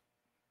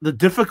the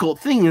difficult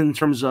thing in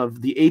terms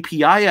of the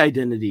API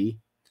identity,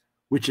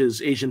 which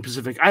is Asian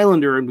Pacific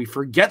Islander, and we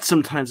forget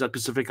sometimes that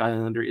Pacific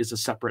Islander is a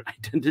separate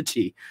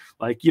identity.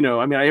 Like, I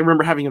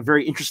remember having a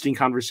very interesting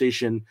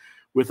conversation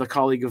with a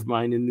colleague of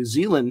mine in New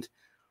Zealand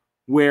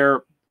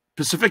where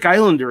Pacific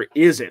Islander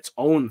is its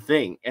own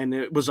thing. And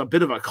it was a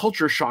bit of a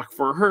culture shock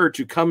for her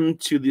to come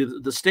to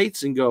the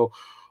States and go,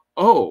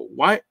 oh,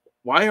 why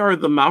are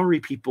the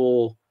Maori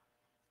people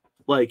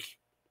like,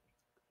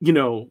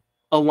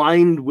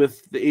 aligned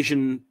with the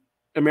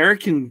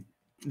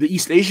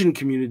East Asian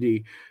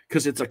community,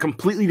 because it's a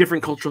completely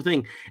different cultural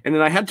thing. And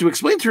then I had to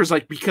explain to her, it's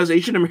like, because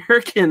Asian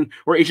American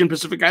or Asian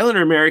Pacific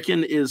Islander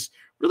American is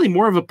really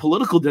more of a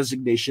political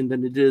designation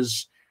than it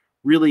is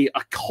really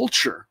a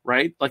culture,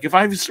 right? Like if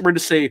I were to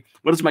say,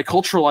 what is my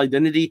cultural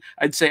identity?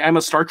 I'd say I'm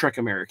a Star Trek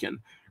American,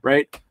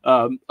 right?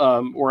 Or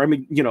I'm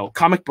a,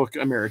 comic book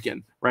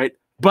American, right?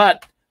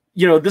 But,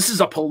 this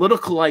is a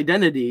political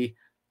identity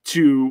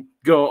to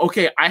go,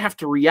 okay, I have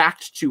to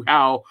react to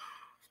how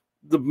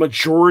the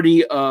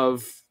majority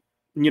of,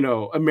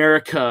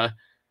 America,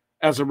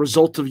 as a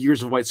result of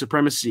years of white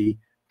supremacy,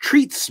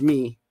 treats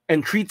me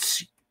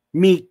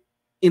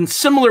in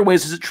similar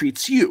ways as it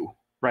treats you,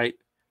 right?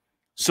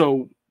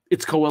 So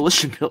it's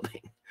coalition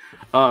building.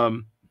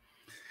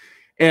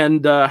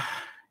 And I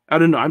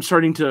don't know, I'm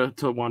starting to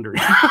wander.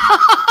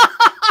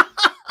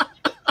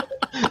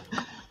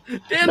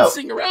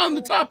 Dancing around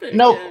the topic.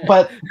 No,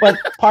 yeah. but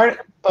part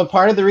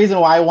of the reason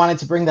why I wanted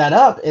to bring that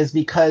up is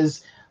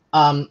because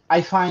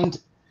I find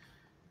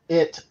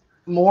it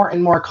more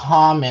and more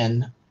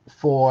common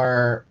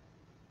for,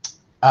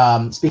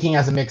 speaking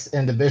as a mixed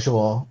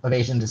individual of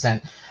Asian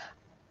descent,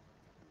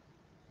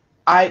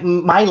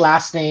 my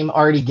last name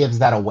already gives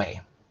that away.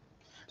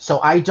 So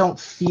I don't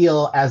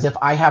feel as if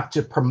I have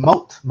to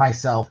promote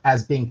myself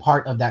as being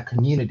part of that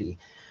community.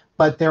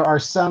 But there are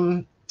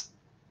some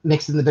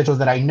mixed individuals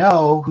that I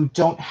know who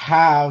don't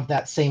have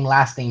that same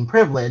last name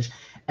privilege.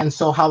 And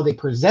so how they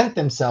present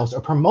themselves or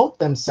promote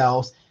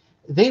themselves,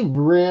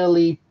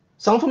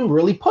 some of them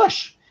really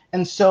push.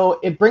 And so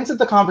it brings up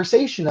the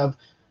conversation of,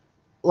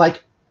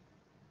 like,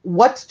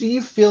 what do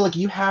you feel like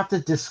you have to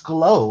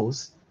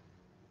disclose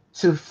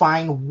to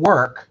find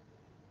work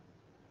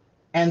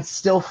and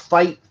still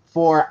fight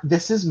for,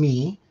 this is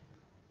me,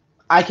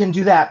 I can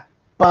do that,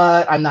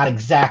 but I'm not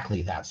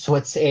exactly that. So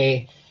it's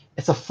a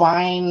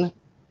fine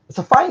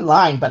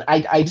line, but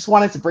I just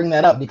wanted to bring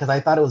that up because I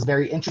thought it was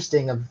very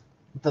interesting of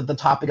the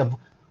topic of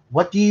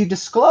what do you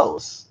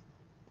disclose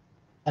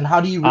and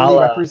how do you really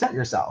represent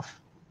yourself?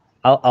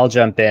 I'll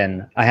jump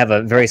in. I have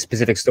a very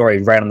specific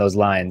story right on those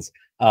lines.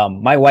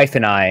 My wife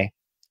and I,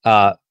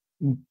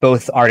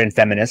 both ardent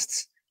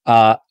feminists,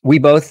 we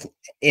both,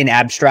 in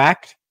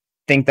abstract,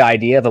 think the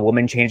idea of a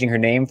woman changing her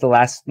name for the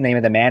last name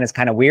of the man is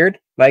kind of weird,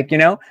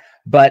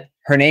 but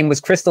her name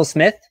was Crystal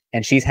Smith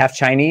and she's half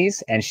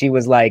Chinese. And she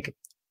was like,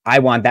 I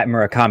want that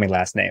Murakami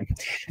last name.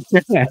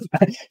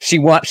 she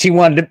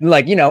wanted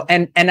to,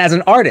 and as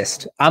an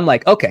artist, I'm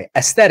like, okay,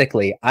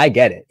 aesthetically, I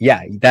get it.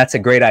 Yeah, that's a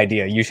great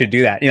idea. You should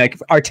do that.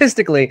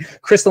 Artistically,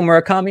 Crystal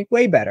Murakami,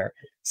 way better.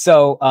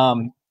 So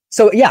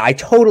yeah, I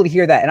totally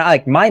hear that. And I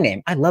like my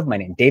name. I love my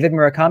name. David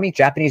Murakami,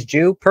 Japanese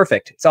Jew.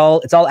 Perfect. It's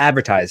all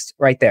advertised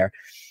right there.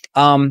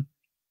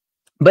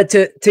 But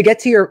to get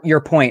to your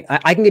point,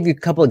 I can give you a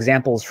couple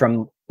examples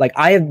from, like,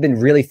 I have been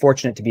really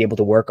fortunate to be able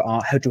to work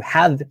on, to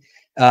have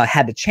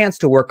had the chance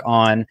to work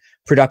on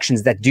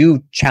productions that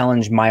do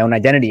challenge my own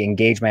identity,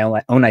 engage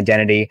my own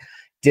identity.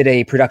 Did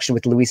a production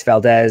with Luis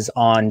Valdez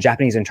on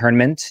Japanese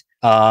internment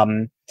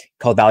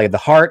called Valley of the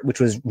Heart, which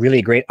was really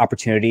a great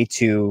opportunity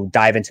to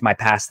dive into my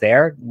past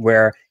there,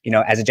 where,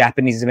 as a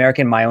Japanese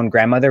American, my own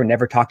grandmother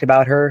never talked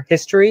about her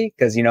history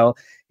because, you don't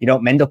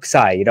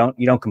mendokusai,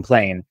 you don't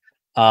complain.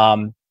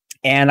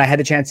 And I had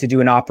the chance to do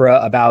an opera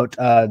about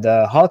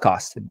the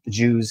Holocaust, the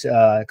Jews'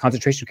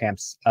 concentration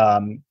camps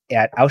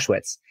at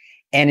Auschwitz.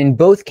 And in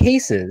both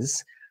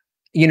cases,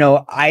 you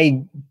know,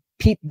 I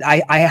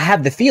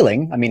have the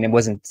feeling, I mean, it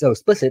wasn't so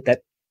explicit,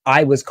 that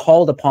I was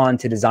called upon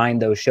to design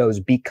those shows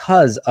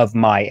because of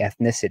my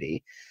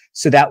ethnicity.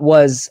 So that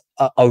was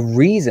a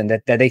reason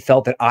that they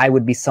felt that I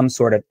would be some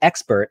sort of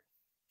expert.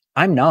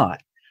 I'm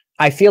not.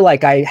 I feel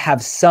like I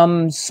have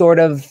some sort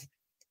of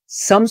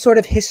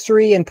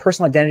history and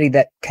personal identity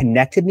that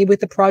connected me with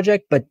the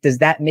project, but does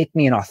that make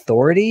me an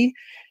authority?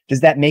 Does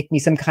that make me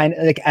some kind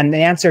of, like, and the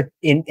answer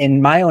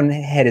in my own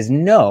head is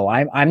no.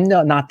 I'm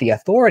not the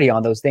authority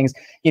on those things.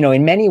 You know,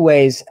 in many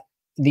ways,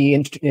 the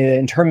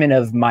interment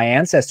of my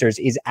ancestors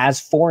is as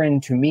foreign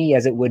to me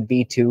as it would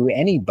be to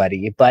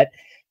anybody, but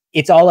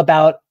it's all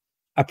about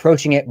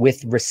approaching it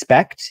with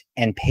respect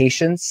and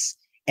patience.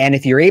 And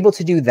if you're able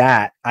to do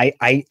that,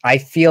 I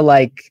feel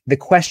like the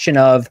question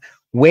of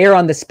where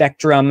on the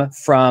spectrum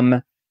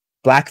from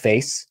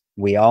blackface,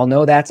 we all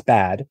know that's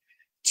bad,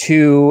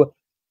 to,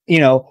 you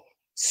know,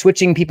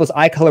 switching people's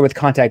eye color with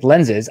contact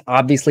lenses,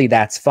 obviously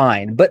that's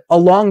fine. But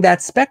along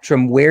that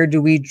spectrum, where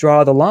do we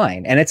draw the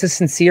line? And it's a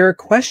sincere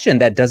question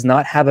that does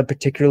not have a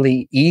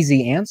particularly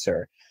easy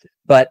answer.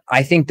 But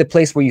I think the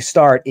place where you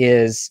start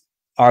is,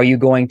 are you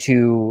going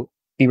to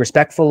be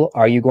respectful?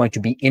 Are you going to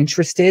be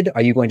interested?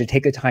 Are you going to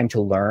take the time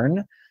to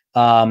learn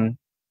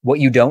what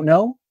you don't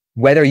know,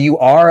 whether you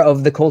are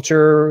of the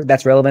culture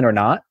that's relevant or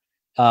not?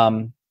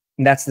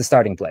 That's the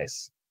starting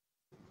place.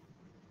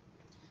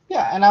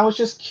 Yeah, and I was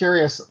just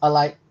curious,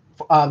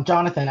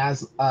 Jonathan,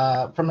 as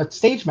from a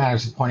stage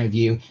manager's point of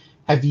view,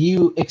 have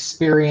you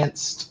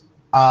experienced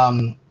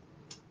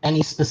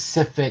any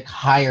specific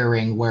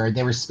hiring where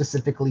they were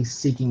specifically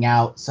seeking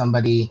out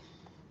somebody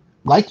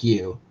like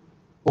you,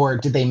 or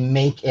did they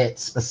make it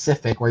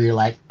specific where you're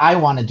like, I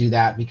want to do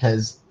that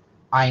because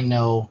I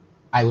know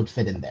I would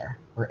fit in there,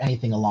 or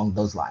anything along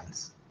those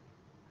lines?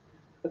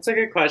 That's a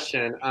good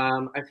question.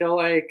 I feel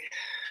like,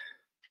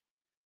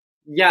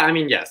 yeah, I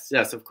mean, yes,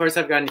 of course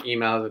I've gotten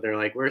emails that they're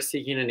like, we're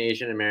seeking an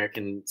Asian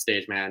American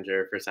stage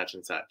manager for such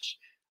and such.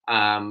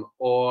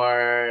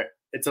 Or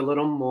it's a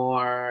little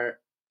more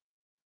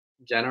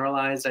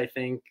generalized, I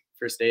think,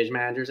 for stage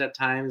managers at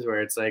times,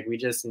 where it's like, we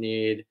just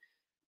need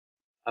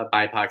a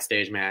BIPOC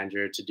stage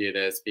manager to do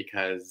this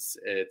because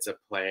it's a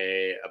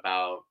play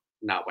about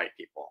not white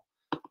people.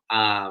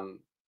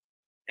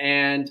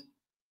 And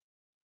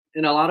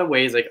in a lot of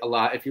ways, like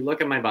if you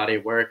look at my body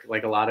of work,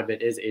 like a lot of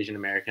it is Asian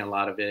American, a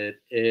lot of it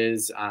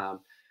is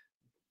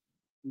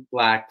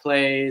Black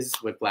plays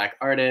with Black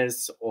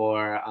artists,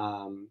 or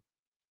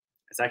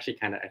it's actually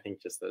kind of, I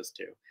think, just those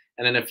two.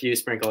 And then a few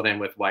sprinkled in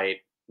with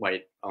white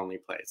only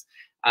plays.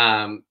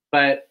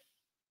 But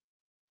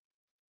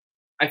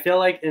I feel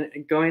like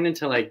going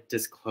into like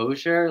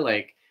disclosure,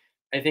 like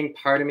I think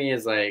part of me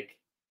is like,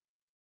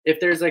 if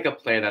there's like a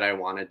play that I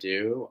want to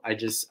do,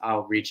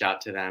 I'll reach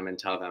out to them and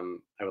tell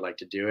them I would like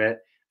to do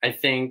it. I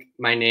think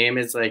my name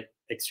is like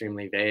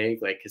extremely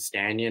vague. Like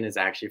Castanien is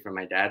actually from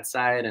my dad's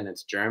side and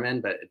it's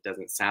German, but it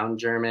doesn't sound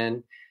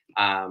German.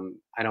 I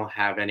don't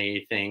have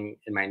anything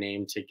in my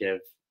name to give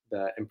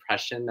the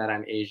impression that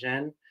I'm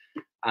Asian.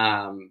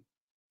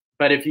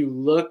 But if you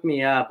look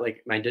me up,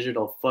 like my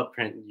digital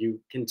footprint, you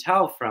can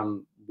tell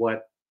from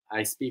what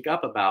I speak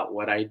up about,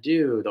 what I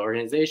do, the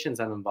organizations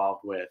I'm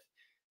involved with,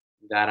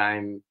 that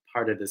I'm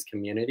part of this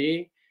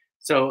community.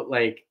 So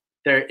like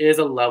there is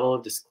a level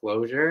of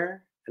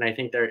disclosure, and I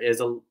think there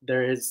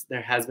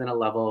has been a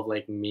level of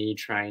like me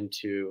trying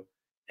to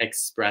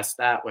express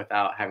that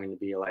without having to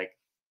be like,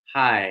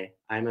 hi,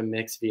 I'm a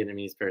mixed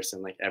Vietnamese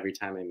person, like every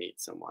time I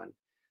meet someone.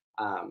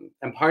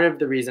 And part of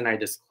the reason I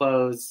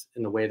disclose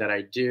in the way that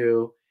I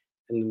do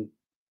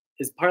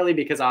is partly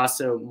because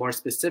also, more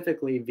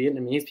specifically,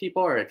 Vietnamese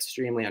people are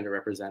extremely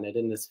underrepresented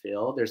in this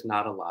field. There's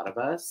not a lot of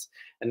us,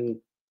 and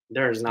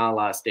there's not a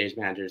lot of stage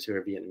managers who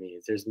are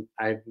Vietnamese.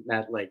 I've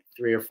met like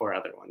 3 or 4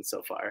 other ones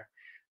so far.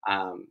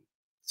 In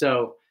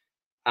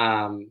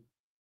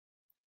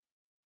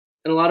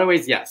a lot of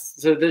ways, yes.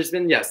 So there's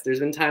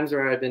been times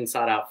where I've been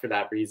sought out for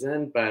that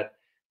reason, but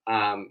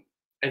I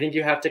think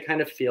you have to kind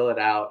of feel it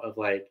out of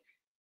like,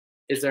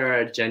 is there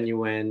a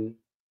genuineness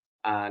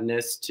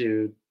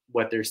to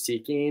what they're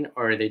seeking,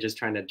 or are they just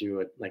trying to do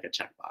it like a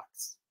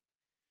checkbox?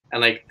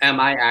 And like, am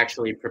I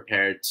actually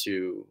prepared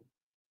to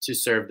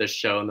serve the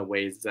show in the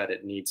ways that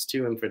it needs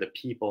to, and for the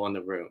people in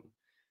the room?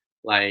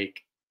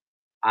 Like,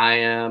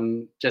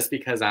 just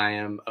because I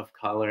am of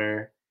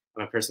color,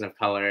 I'm a person of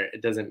color,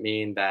 it doesn't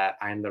mean that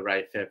I'm the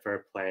right fit for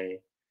a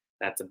play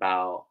that's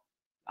about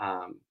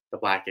the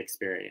Black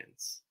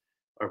experience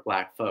or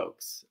Black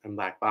folks and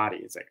Black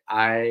bodies. Like,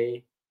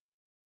 I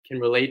can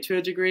relate to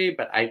a degree,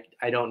 but I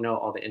don't know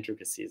all the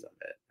intricacies of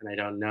it, and I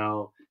don't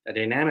know the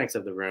dynamics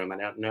of the room. I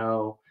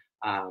don't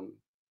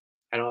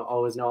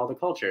always know all the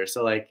culture.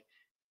 So like,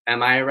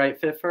 am I a right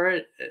fit for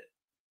it?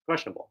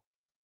 Questionable.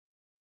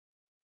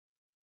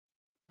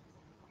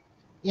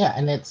 Yeah,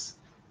 and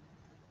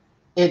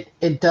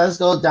it does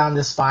go down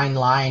this fine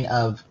line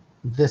of,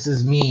 this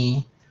is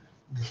me,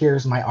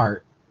 here's my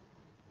art,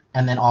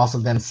 and then also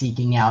them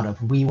seeking out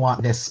of, we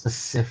want this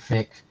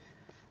specific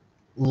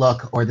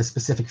look or the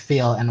specific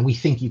feel, and we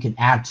think you can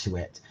add to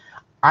it.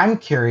 I'm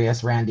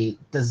curious, Randy,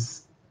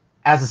 as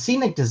a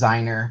scenic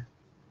designer,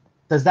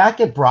 does that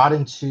get brought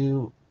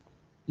into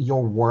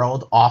your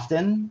world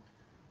often,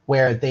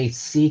 where they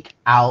seek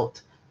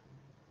out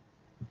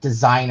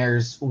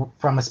designers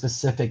from a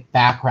specific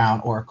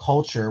background or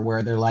culture,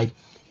 where they're like,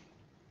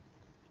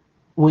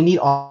 we need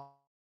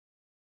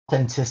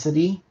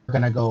authenticity, we're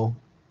going to go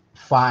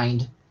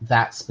find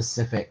that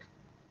specific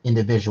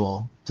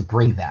individual to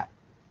bring that?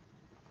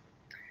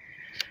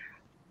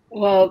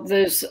 Well,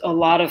 there's a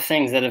lot of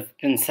things that have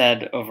been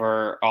said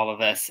over all of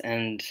this,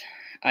 and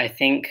I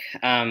think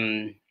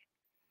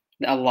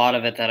a lot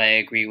of it that I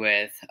agree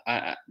with.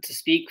 To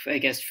speak, I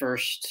guess,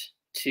 first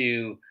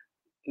to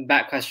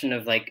that question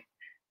of like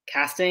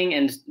casting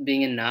and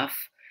being enough.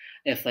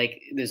 If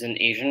like there's an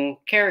Asian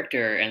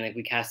character and like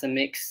we cast a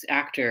mixed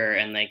actor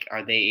and like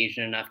are they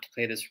Asian enough to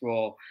play this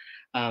role?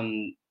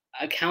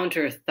 A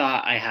counter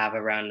thought I have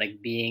around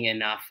like being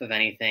enough of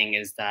anything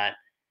is that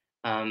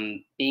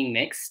being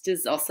mixed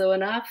is also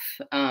enough.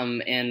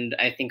 And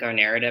I think our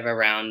narrative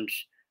around,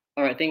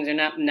 all right, things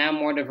are now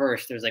more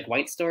diverse. There's like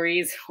white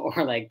stories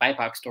or like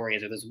BIPOC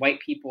stories, or there's white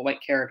people,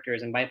 white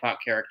characters, and BIPOC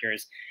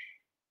characters,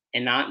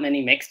 and not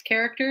many mixed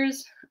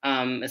characters.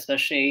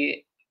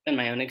 Especially in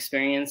my own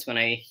experience, when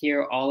I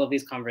hear all of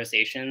these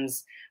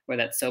conversations where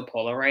that's so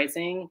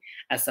polarizing,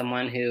 as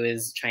someone who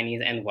is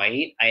Chinese and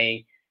white,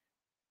 I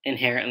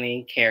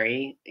inherently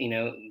carry,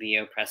 the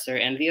oppressor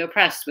and the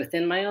oppressed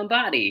within my own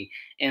body,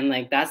 and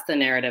like that's the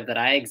narrative that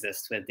I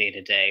exist with day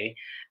to day.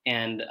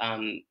 And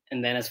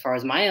then as far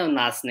as my own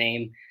last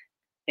name,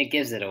 it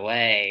gives it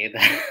away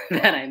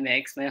that I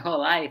mix my whole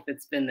life.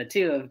 It's been the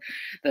two of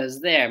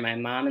those there, my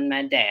mom and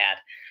my dad.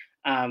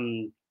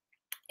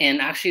 And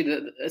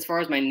actually, as far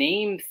as my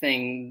name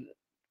thing,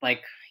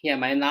 like, yeah,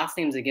 my last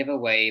name's a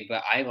giveaway,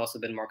 but I've also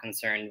been more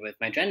concerned with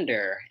my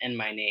gender and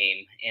my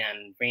name.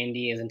 And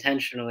Randy is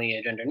intentionally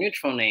a gender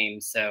neutral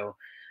name. So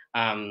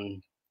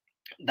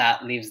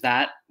that leaves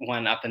that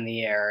one up in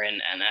the air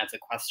and as a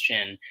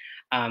question.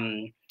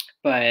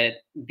 But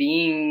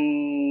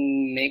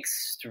being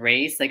mixed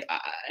race, like,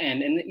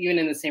 and even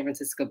in the San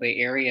Francisco Bay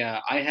Area,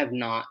 I have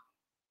not,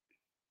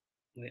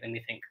 wait, let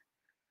me think.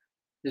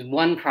 There's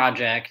one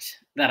project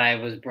that I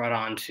was brought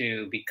on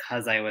to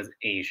because I was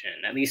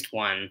Asian, at least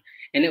one.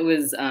 And it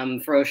was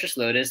Ferocious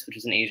Lotus, which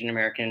is an Asian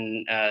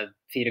American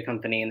theater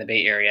company in the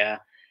Bay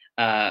Area,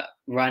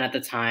 run at the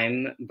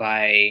time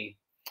by,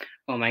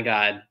 oh my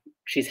God,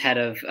 she's head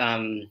of,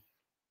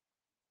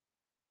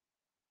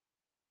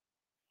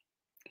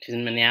 she's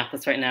in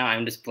Minneapolis right now.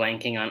 I'm just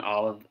blanking on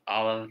all of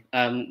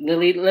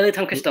Lily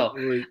Tunkerstel.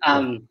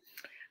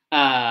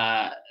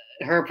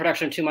 Her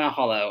production of 2 Mile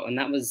Hollow, and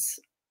that was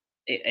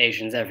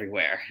Asians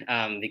everywhere,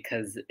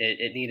 because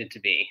it needed to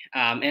be.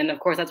 And of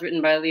course, that's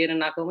written by Leah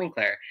and Nako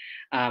Winkler,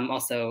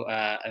 also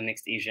a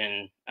mixed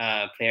Asian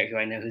player who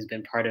I know who's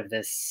been part of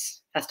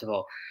this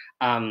festival.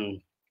 I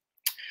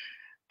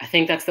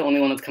think that's the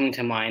only one that's coming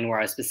to mind where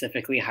I was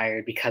specifically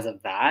hired because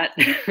of that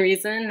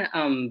reason.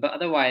 But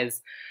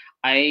otherwise,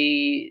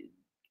 I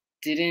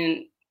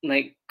didn't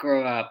like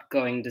grow up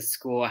going to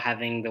school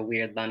having the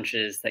weird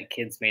lunches that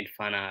kids made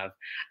fun of.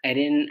 I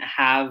didn't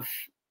have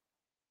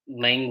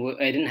language.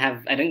 I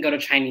didn't go to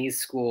Chinese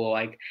school,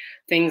 like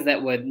things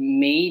that would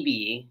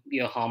maybe be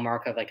a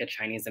hallmark of like a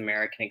Chinese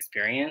American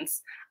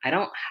experience. I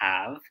don't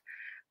have,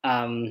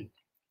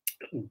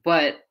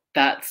 but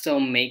that still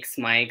makes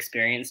my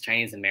experience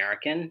Chinese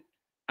American.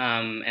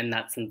 And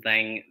that's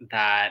something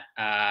that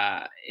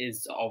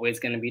is always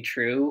going to be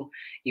true,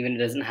 even if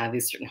it doesn't have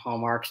these certain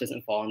hallmarks,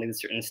 doesn't fall into these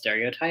certain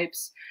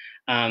stereotypes.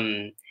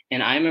 And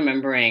I'm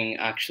remembering,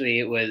 actually,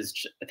 it was,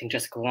 I think,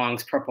 Jessica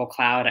Wong's Purple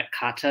Cloud at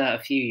Kata a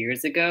few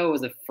years ago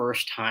was the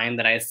first time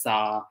that I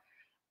saw,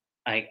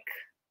 like,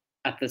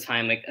 at the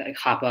time, like a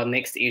Kappa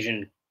mixed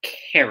Asian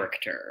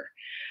character.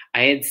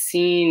 I had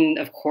seen,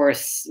 of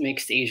course,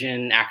 mixed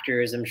Asian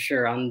actors, I'm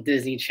sure, on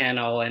Disney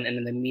Channel and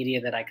in the media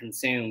that I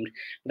consumed.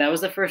 But that was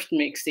the first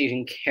mixed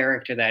Asian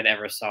character that I'd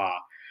ever saw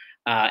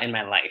in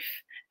my life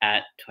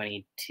at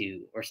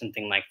 22 or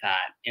something like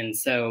that. And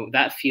so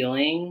that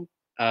feeling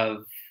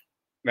of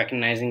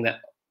recognizing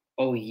that,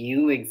 oh,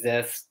 you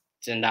exist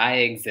and I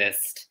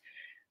exist,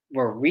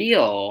 were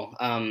real.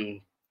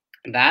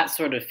 That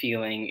sort of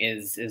feeling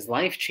is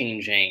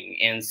life-changing.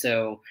 And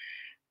so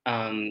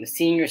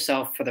seeing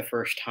yourself for the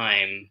first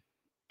time,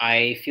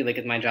 I feel like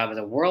it's my job as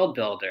a world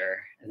builder,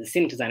 as a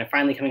scenic designer,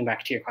 finally coming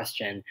back to your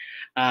question.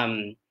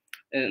 And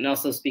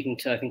also speaking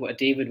to, I think, what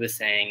David was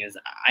saying, is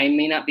I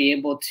may not be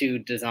able to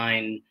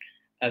design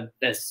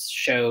this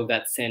show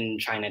that's in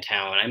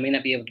Chinatown. I may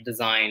not be able to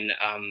design,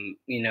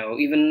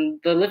 even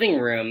the living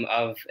room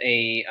of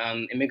a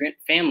immigrant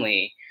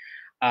family.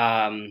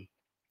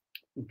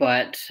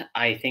 But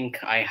I think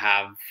I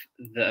have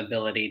the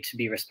ability to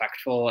be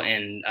respectful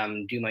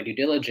and do my due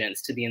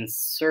diligence to be in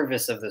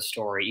service of the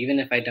story, even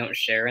if I don't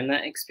share in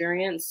that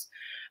experience.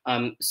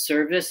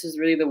 Service is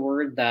really the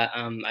word that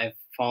I've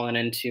fallen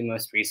into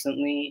most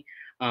recently.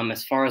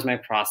 as far as my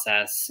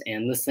process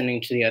and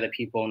listening to the other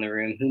people in the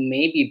room who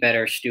may be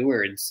better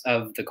stewards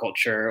of the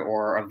culture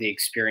or of the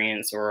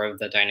experience or of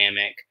the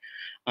dynamic.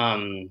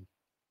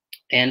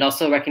 And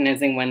also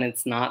recognizing when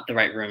it's not the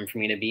right room for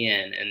me to be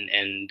in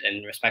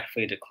and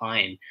respectfully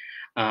decline.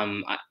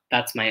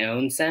 That's my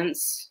own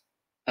sense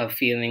of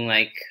feeling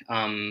like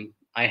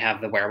I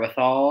have the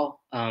wherewithal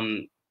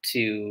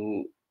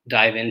to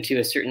dive into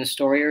a certain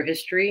story or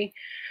history.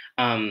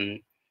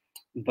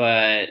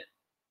 But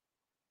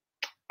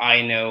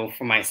I know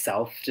for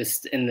myself,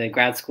 just in the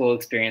grad school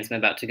experience I'm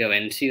about to go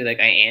into, like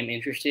I am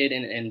interested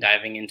in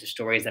diving into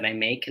stories that I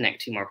may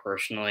connect to more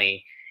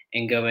personally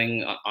and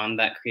going on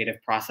that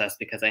creative process,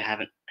 because I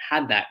haven't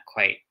had that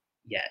quite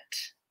yet.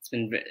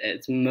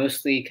 It's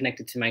mostly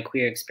connected to my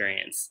queer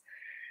experience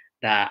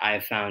that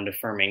I've found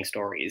affirming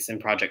stories and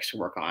projects to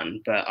work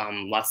on, but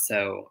less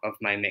so of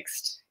my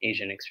mixed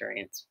Asian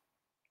experience.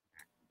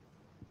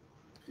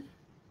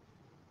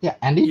 Yeah,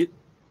 Andy?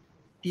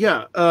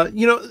 Yeah,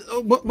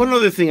 one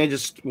other thing I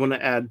just want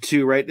to add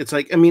too, right? It's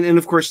like, I mean, and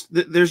of course,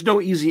 there's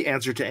no easy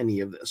answer to any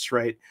of this,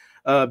 right?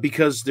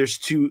 Because there's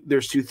two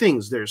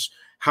things. There's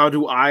how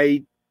do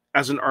I,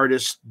 as an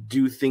artist,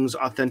 do things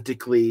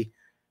authentically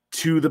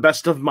to the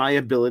best of my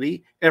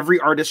ability. Every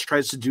artist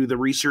tries to do the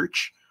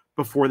research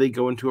before they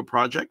go into a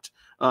project.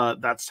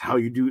 That's how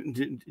you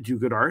do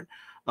good art.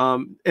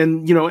 And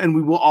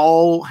we will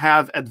all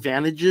have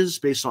advantages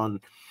based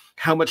on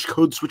how much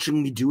code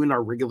switching we do in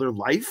our regular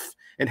life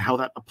and how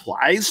that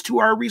applies to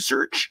our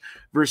research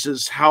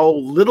versus how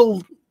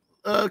little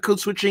code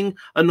switching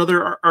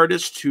another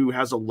artist who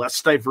has a less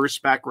diverse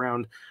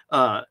background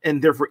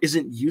and therefore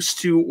isn't used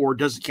to or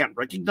can't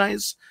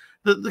recognize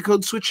the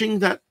code switching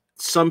that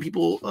some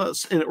people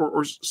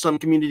or some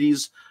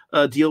communities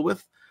deal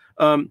with.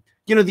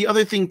 The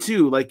other thing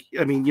too, like,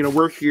 I mean,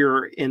 we're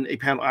here in a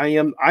panel. I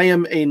am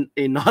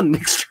a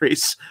non-mixed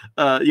race,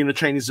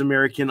 Chinese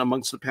American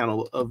amongst the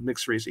panel of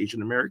mixed race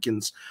Asian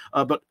Americans.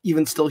 But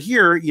even still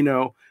here,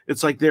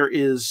 it's like there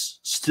is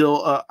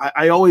still,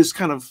 I always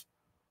kind of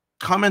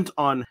comment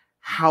on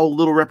how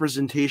little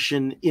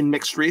representation in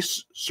mixed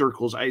race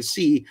circles I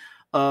see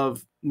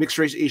of mixed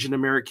race Asian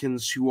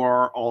Americans who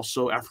are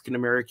also African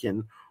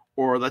American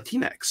or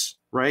Latinx,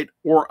 right?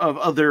 Or of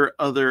other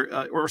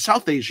or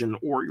South Asian,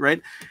 or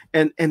right.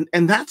 And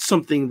that's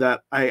something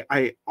that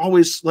I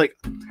always like,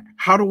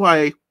 how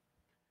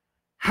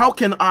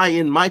can I,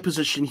 in my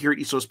position here at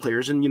East West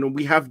Players, and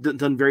we have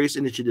done various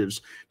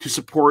initiatives to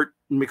support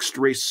mixed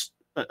race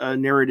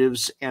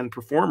narratives and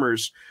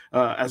performers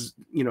as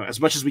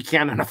much as we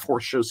can in a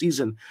 4-show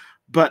season,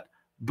 but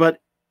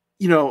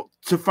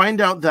to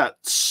find out that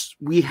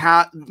we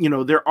have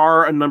there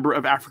are a number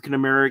of African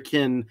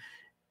American,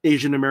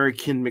 Asian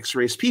American mixed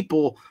race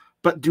people,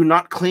 but do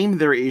not claim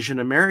their Asian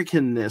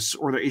Americanness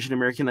or their Asian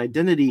American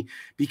identity,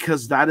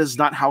 because that is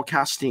not how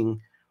casting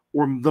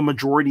or the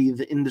majority of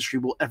the industry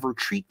will ever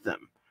treat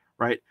them,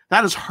 right?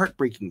 That is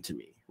heartbreaking to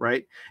me,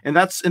 right? And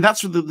that's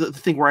the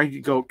thing where I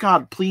go,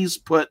 God, please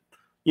put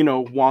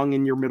Wong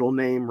in your middle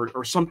name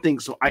or something,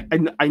 so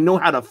I know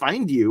how to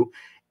find you,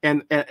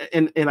 and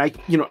I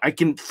I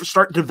can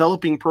start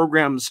developing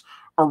programs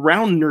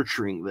around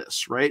nurturing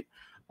this, right?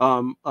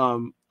 That's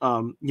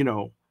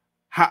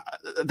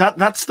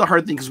the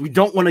hard thing, because we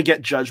don't want to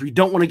get judged, we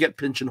don't want to get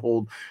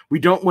pigeonholed, we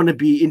don't want to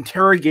be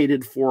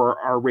interrogated for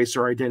our race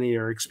or identity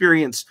or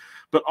experience,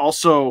 but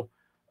also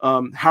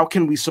how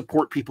can we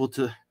support people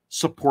to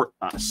support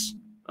us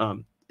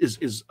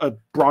is a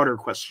broader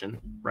question,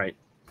 right?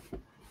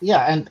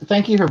 Yeah, and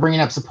thank you for bringing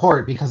up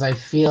support, because I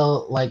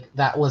feel like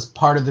that was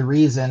part of the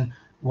reason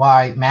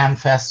why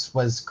ManFest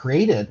was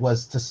created,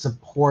 was to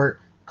support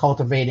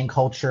cultivating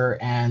culture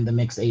and the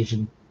mixed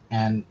Asian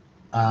and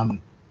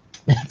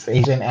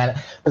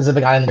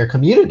Pacific Islander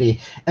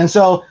community. And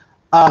so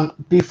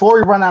before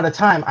we run out of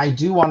time, I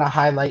do want to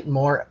highlight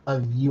more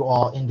of you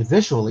all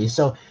individually.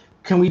 So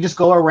can we just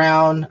go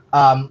around,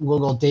 we'll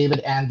go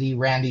David, Andy,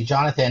 Randy,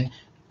 Jonathan.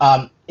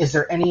 Is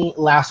there any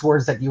last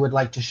words that you would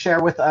like to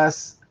share with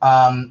us?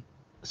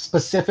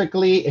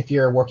 Specifically, if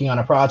you're working on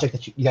a project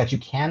that you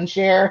can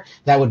share,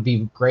 that would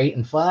be great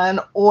and fun.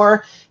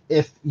 Or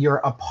if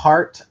you're a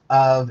part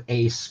of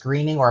a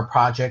screening or a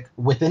project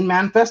within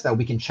ManFest that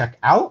we can check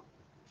out,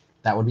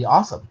 that would be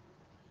awesome.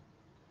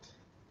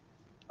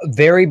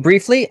 Very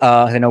briefly,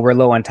 I know we're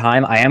low on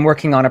time. I am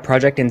working on a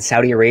project in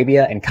Saudi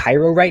Arabia and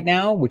Cairo right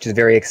now, which is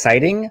very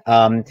exciting.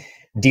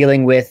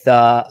 Dealing with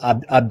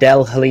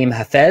Abdel Halim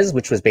Hafez,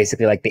 which was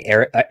basically like the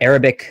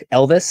Arabic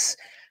Elvis,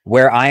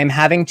 where I am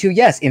having to,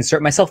 yes,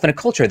 insert myself in a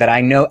culture that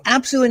I know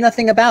absolutely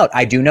nothing about.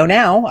 I do know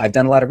now. I've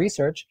done a lot of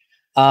research.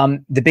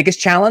 The biggest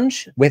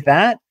challenge with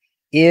that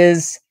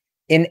is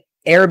in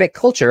Arabic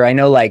culture. I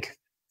know, like,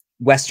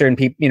 Western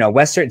people,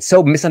 Western, it's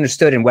so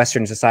misunderstood in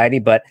Western society,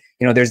 but,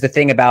 there's the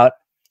thing about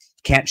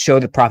can't show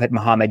the Prophet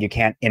Muhammad, you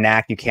can't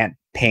enact, you can't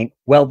paint.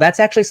 Well,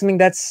 that's actually something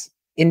that's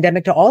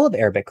endemic to all of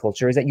Arabic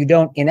culture, is that you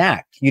don't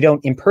enact, you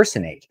don't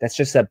impersonate. That's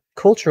just a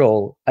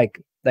cultural,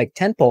 like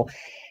tentpole.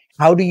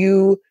 How do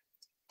you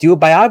do a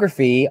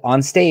biography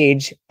on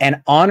stage and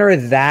honor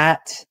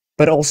that,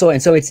 but also,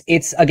 and so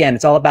it's again,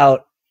 it's all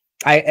about,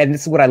 and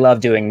this is what I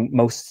love doing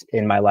most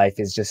in my life,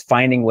 is just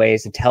finding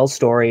ways to tell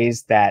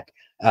stories that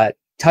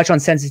touch on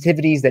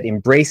sensitivities, that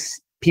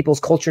embrace people's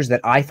cultures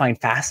that I find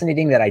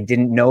fascinating, that I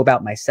didn't know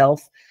about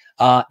myself,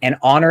 and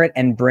honor it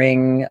and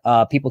bring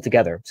people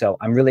together. So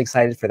I'm really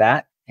excited for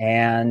that.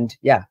 And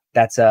yeah,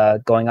 that's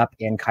going up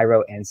in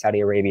Cairo and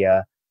Saudi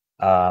Arabia.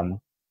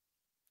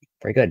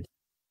 Very good.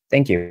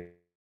 Thank you.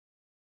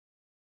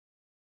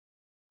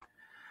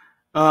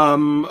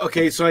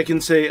 Okay, so I can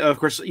say, of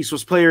course, East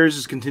West Players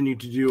has continued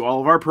to do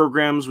all of our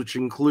programs, which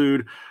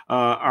include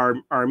our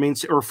main,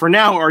 or for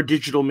now, our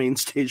digital main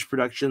stage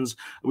productions.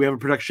 We have a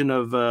production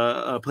of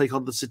a play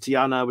called The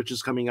Sitiana, which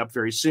is coming up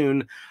very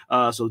soon.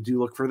 So do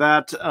look for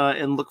that,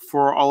 and look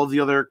for all of the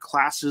other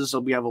classes. So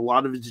we have a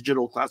lot of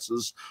digital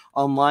classes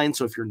online.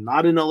 So if you're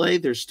not in LA,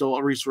 there's still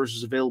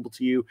resources available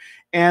to you.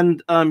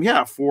 And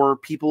yeah, for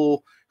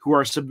people who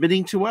are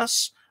submitting to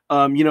us,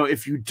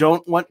 if you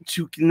don't want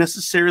to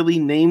necessarily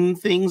name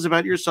things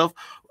about yourself,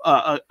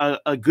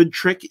 a good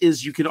trick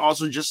is you can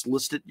also just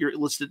list it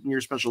in your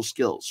special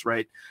skills,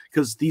 right?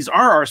 Because these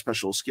are our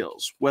special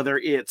skills. Whether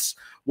it's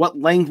what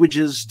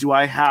languages do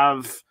I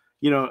have?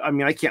 I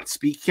mean, I can't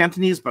speak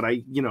Cantonese, but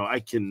I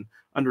can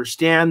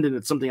understand, and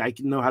it's something I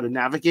can know how to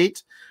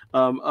navigate.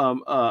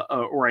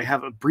 Or I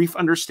have a brief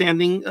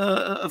understanding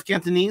of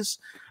Cantonese.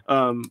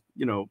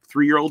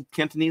 3-year-old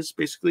Cantonese,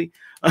 basically.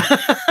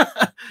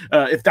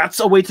 If that's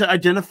a way to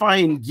identify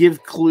and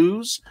give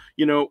clues,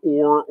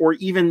 or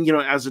even,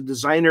 as a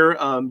designer,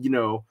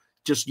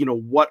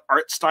 what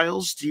art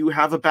styles do you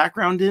have a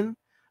background in,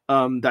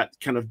 that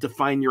kind of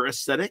define your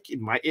aesthetic?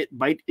 It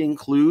might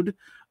include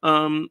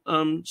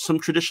some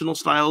traditional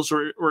styles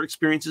or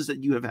experiences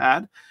that you have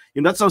had.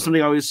 And that's not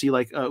something I always see,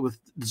 like with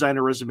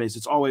designer resumes.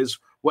 It's always,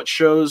 what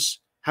shows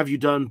have you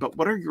done, but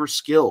what are your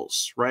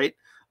skills, right?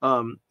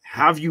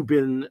 Have you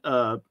been,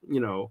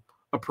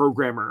 a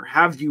programmer?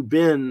 Have you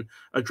been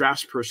a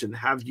draftsperson?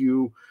 Have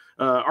you,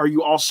 are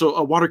you also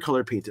a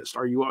watercolor paintist?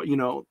 Are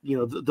you,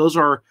 those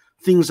are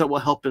things that will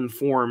help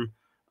inform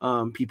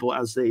people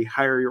as they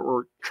hire you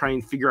or try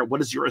and figure out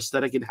what is your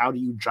aesthetic and how do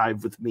you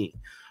jive with me.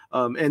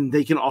 And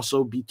they can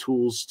also be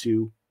tools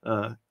to,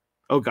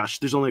 oh gosh,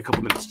 there's only a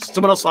couple minutes.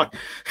 Someone else talk.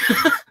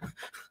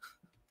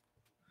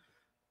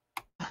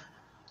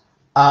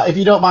 If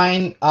you don't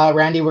mind,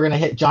 Randy, we're going to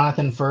hit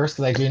Jonathan first,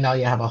 because I do know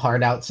you have a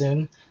hard out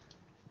soon.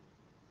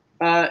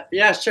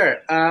 Yeah, sure.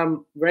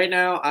 Right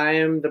now, I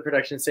am the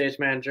production stage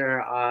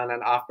manager on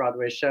an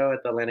off-Broadway show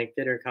at the Atlantic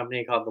Theater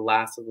Company called The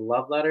Last of the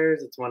Love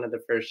Letters. It's one of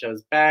the first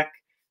shows back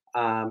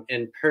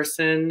in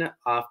person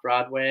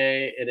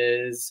off-Broadway. It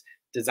is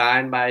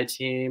designed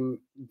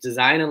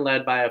and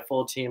led by a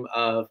full team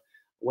of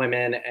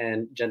women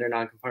and gender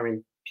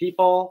nonconforming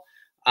people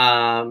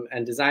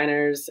and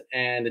designers.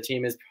 And the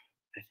team is,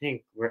 I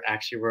think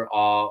we're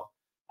all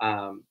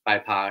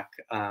BIPOC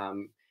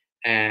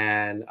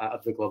and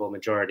of the global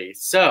majority.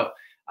 So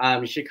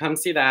you should come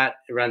see that.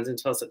 It runs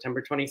until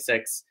September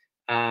 26th.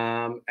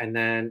 And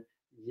then,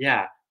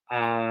 yeah,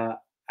 I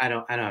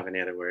don't have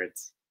any other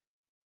words.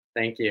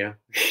 Thank you.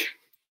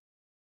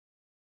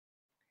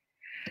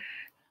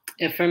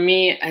 Yeah, for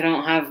me, I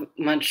don't have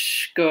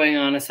much going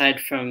on aside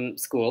from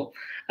school,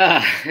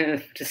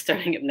 just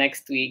starting up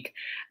next week.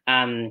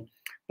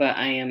 But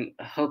I am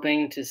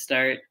hoping to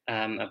start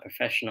a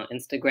professional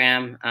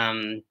Instagram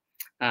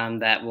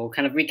that will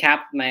kind of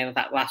recap my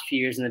last few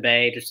years in the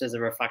Bay, just as a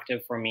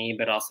reflective for me,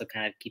 but also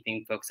kind of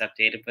keeping folks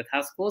updated with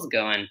how school's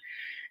going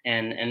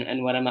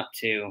and what I'm up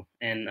to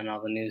and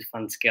all the new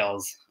fun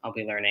skills I'll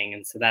be learning.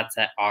 And so that's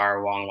at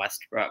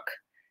Wong-Westbrooke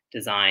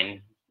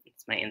Design.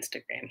 It's my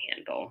Instagram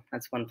handle.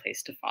 That's one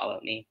place to follow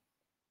me.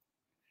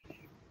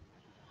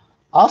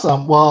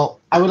 Awesome. Well,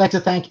 I would like to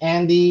thank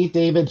Andy,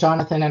 David,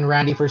 Jonathan, and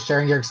Randy for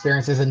sharing your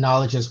experiences and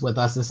knowledges with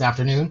us this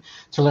afternoon.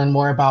 To learn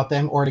more about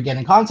them or to get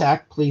in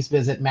contact, please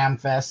visit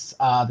MAMFest's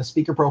the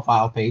speaker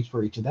profile page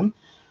for each of them.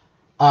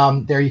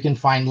 There you can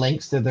find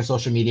links to their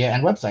social media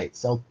and websites.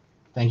 So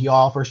thank you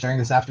all for sharing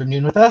this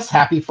afternoon with us.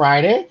 Happy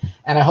Friday,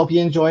 and I hope you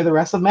enjoy the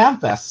rest of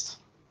MAMFest.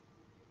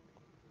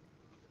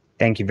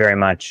 Thank you very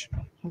much.